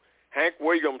know Hank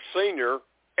Williams Sr.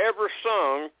 ever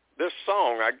sung this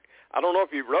song. I don't know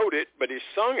if he wrote it, but he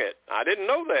sung it. I didn't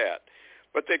know that.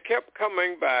 But they kept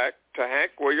coming back to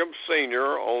Hank Williams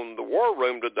Sr. on the War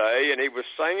Room today, and he was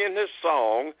singing his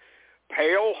song,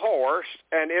 Pale Horse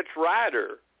and Its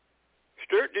Rider.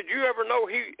 Stuart, did you ever know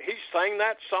he sang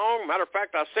that song? Matter of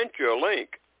fact, I sent you a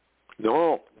link.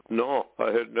 No,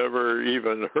 I had never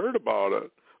even heard about it,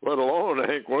 let alone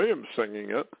Hank Williams singing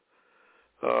it.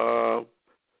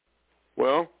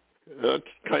 Well, that's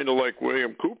kind of like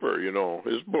William Cooper,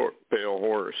 his book, Pale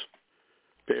Horse,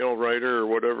 Pale Rider, or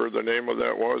whatever the name of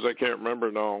that was. I can't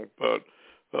remember now. But,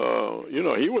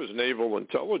 he was naval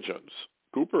intelligence.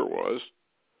 Cooper was.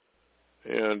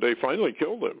 And they finally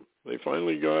killed him. They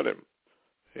finally got him.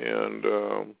 And,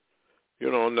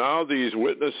 now these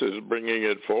witnesses bringing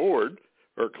it forward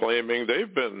are claiming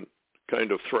they've been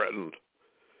kind of threatened.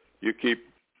 You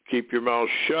keep your mouth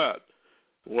shut.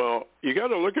 Well, you got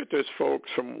to look at this, folks,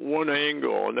 from one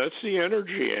angle, and that's the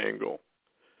energy angle.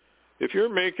 If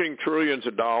you're making trillions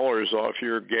of dollars off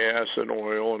your gas and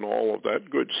oil and all of that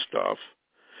good stuff,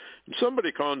 and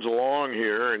somebody comes along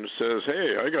here and says,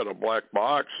 hey, I got a black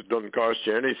box, it doesn't cost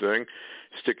you anything,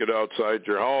 stick it outside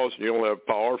your house and you'll have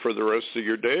power for the rest of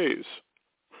your days.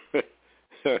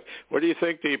 What do you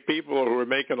think the people who are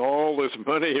making all this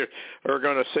money are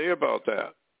going to say about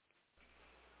that?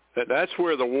 And that's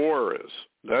where the war is.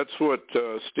 That's what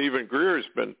Stephen Greer's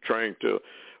been trying to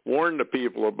warn the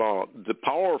people about. The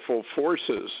powerful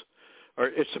forces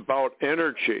it's about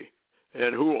energy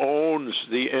and who owns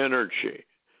the energy.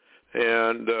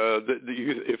 And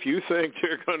if you think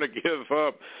they're going to give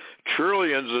up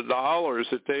trillions of dollars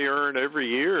that they earn every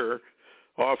year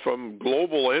off from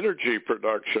global energy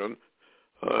production,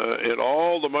 and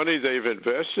all the money they've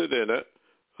invested in it,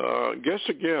 guess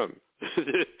again,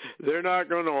 they're not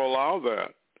going to allow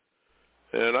that.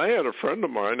 And I had a friend of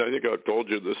mine, I think I've told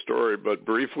you the story, but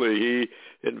briefly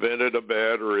he invented a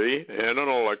battery and an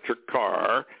electric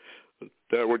car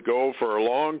that would go for a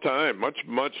long time, much,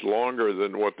 much longer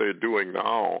than what they're doing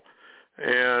now.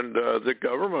 And the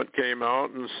government came out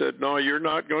and said, no, you're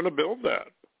not going to build that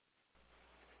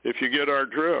if you get our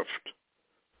drift.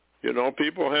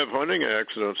 People have hunting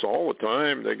accidents all the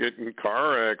time. They get in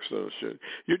car accidents.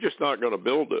 You're just not going to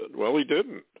build it. Well, he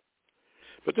didn't.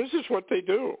 But this is what they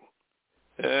do.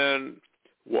 And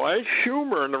Wyatt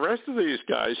Schumer and the rest of these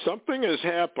guys, something has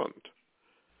happened.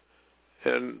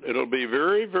 And it'll be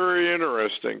very, very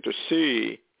interesting to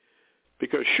see,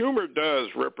 because Schumer does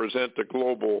represent the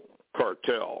global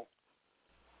cartel.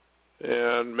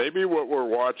 And maybe what we're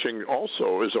watching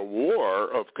also is a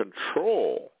war of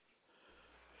control.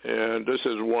 And this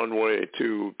is one way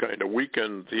to kind of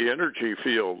weaken the energy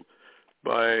field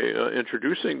by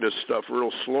introducing this stuff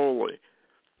real slowly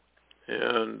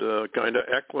and kind of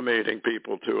acclimating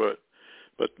people to it.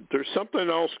 But there's something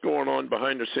else going on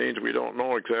behind the scenes. We don't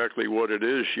know exactly what it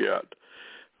is yet.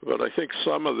 But I think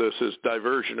some of this is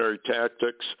diversionary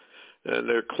tactics, and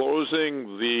they're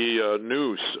closing the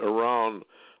noose around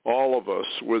all of us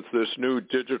with this new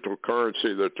digital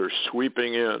currency that they're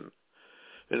sweeping in.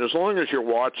 And as long as you're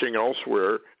watching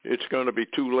elsewhere, it's going to be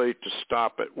too late to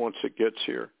stop it once it gets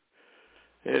here.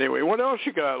 Anyway, what else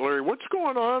you got, Larry? What's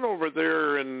going on over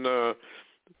there in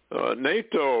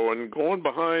NATO and going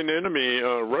behind enemy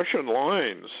Russian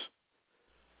lines?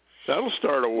 That'll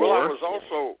start a war. Well,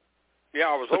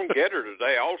 I was on Getter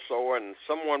today also, and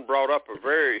someone brought up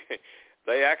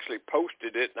they actually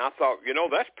posted it, and I thought,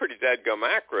 that's pretty dadgum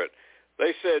accurate.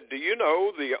 They said, do you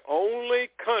know the only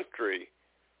country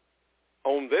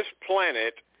on this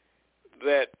planet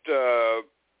that the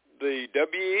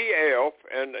WEF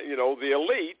and, the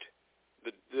elite,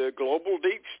 the global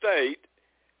deep state,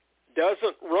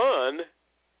 doesn't run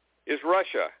is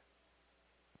Russia.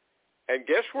 And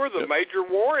guess where the major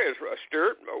war is,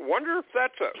 Stuart? I wonder if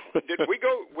that's did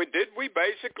we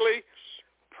basically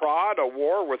prod a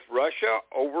war with Russia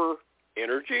over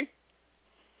energy?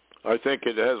 I think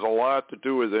it has a lot to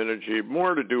do with energy,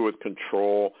 more to do with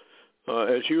control.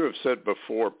 as you have said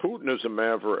before, Putin is a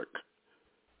maverick,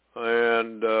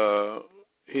 and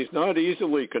he's not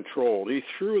easily controlled. He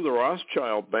threw the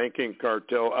Rothschild banking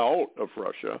cartel out of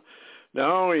Russia.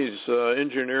 Now he's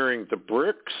engineering the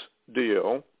BRICS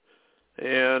deal.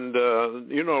 And,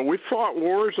 we fought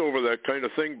wars over that kind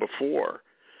of thing before.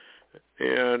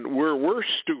 And where we're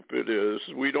stupid is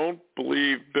we don't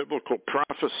believe biblical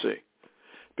prophecy.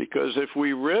 Because if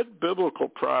we read biblical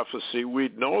prophecy,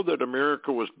 we'd know that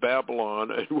America was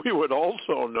Babylon, and we would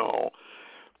also know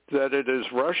that it is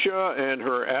Russia and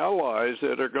her allies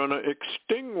that are going to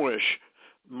extinguish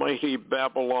mighty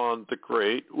Babylon the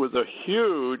Great with a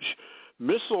huge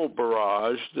missile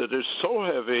barrage that is so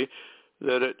heavy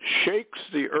that it shakes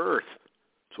the earth.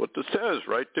 That's what it says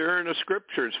right there in the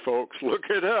scriptures, folks. Look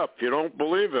it up. You don't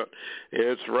believe it.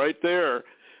 It's right there.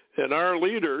 And our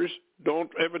leaders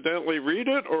don't evidently read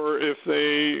it, or if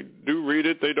they do read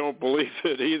it, they don't believe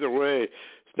it. Either way,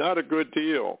 it's not a good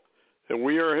deal. And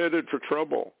we are headed for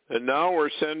trouble. And now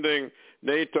we're sending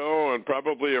NATO and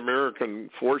probably American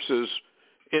forces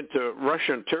into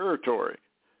Russian territory.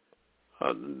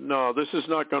 No, this is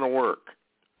not going to work.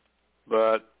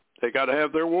 But they got to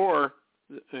have their war,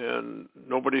 and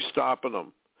nobody's stopping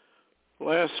them.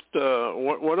 What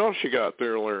else you got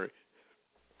there, Larry?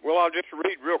 Well, I'll just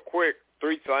read real quick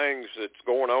 3 things that's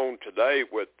going on today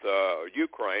with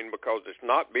Ukraine, because it's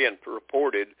not being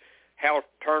reported. Hal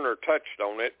Turner touched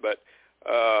on it, but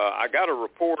I got a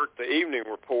report, the evening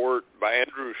report by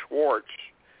Andrew Schwartz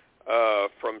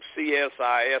from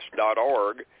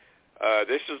CSIS.org.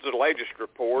 This is the latest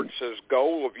report. It says,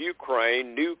 goal of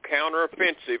Ukraine, new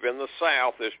counteroffensive in the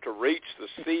south is to reach the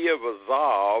Sea of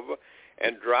Azov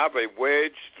and drive a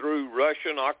wedge through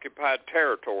Russian-occupied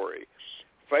territory.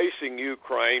 Facing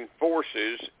Ukraine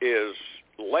forces is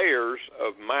layers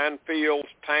of minefields,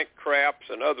 tank traps,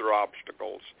 and other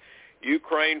obstacles.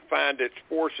 Ukraine finds its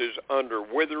forces under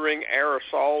withering air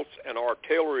assaults and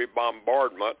artillery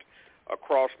bombardment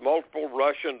across multiple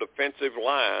Russian defensive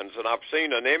lines. And I've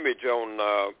seen an image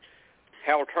on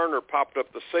Hal Turner popped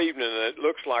up this evening, and it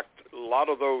looks like a lot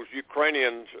of those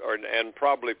Ukrainians and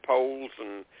probably Poles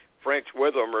and French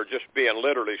with them are just being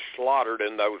literally slaughtered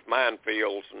in those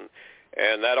minefields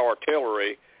and that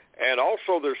artillery. And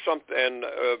also there's something, and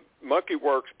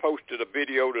MonkeyWorks posted a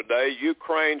video today,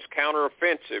 Ukraine's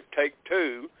counteroffensive, take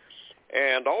 2.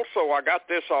 And also I got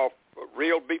this off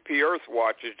Real BP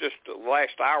Earthwatch, is just the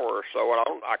last hour or so,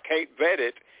 and I can't vet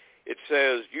it. It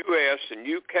says U.S. and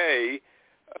U.K.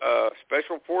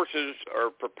 Special Forces are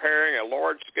preparing a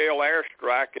large-scale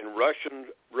airstrike in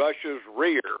Russia's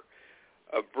rear,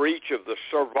 a breach of the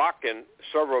Slovakian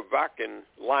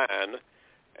line.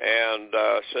 And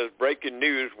says breaking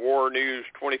news, war news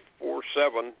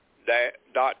 24/7.gr.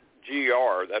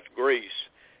 That's Greece,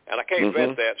 and I can't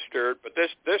vet that, Stuart. But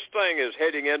this thing is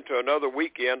heading into another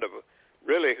weekend of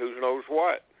really who knows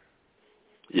what.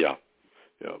 Yeah.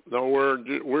 No,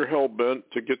 we're hell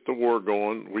bent to get the war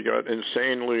going. We got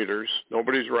insane leaders.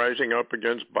 Nobody's rising up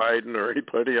against Biden or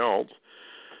anybody else,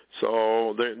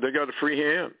 so they got a free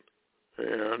hand,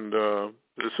 and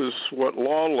this is what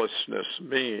lawlessness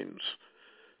means.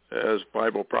 As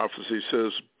Bible prophecy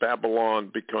says, Babylon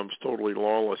becomes totally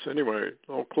lawless. Anyway,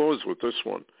 I'll close with this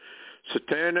one.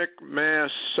 Satanic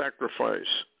mass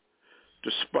sacrifice.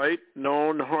 Despite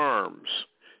known harms,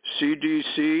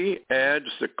 CDC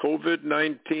adds the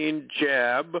COVID-19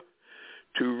 jab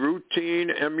to routine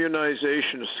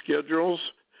immunization schedules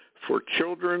for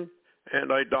children and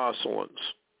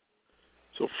idosolants.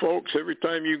 So, folks, every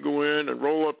time you go in and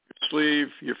roll up your sleeve,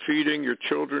 you're feeding your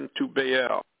children to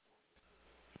Baal.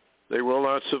 They will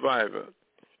not survive it.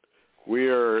 We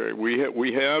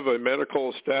have a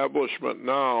medical establishment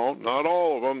now. Not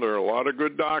all of them. There are a lot of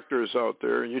good doctors out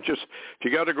there. And if you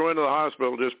got to go into the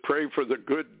hospital, just pray for the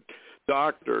good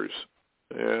doctors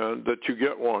and that you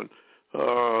get one.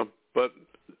 But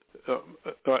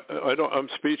I'm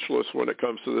speechless when it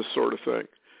comes to this sort of thing.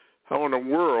 How in the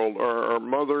world are our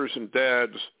mothers and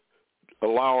dads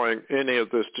allowing any of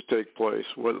this to take place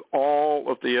when all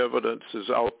of the evidence is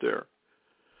out there?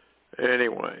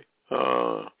 Anyway,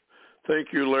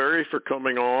 thank you, Larry, for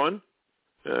coming on.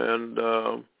 And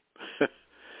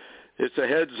it's a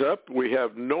heads up. We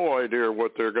have no idea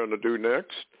what they're going to do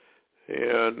next.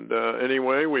 And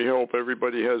anyway, we hope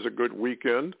everybody has a good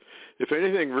weekend. If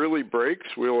anything really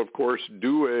breaks, we'll, of course,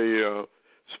 do a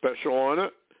special on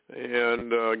it.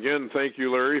 And again, thank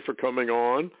you, Larry, for coming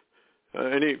on.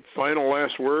 Any final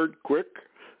last word, quick?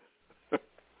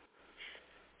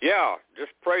 Yeah,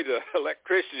 just pray the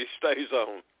electricity stays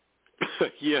on.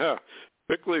 Yeah,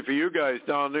 particularly for you guys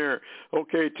down there.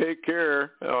 Okay, take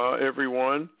care,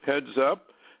 everyone. Heads up.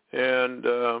 And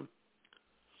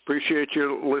appreciate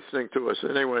you listening to us.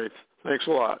 Anyway, thanks a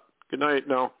lot. Good night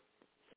now.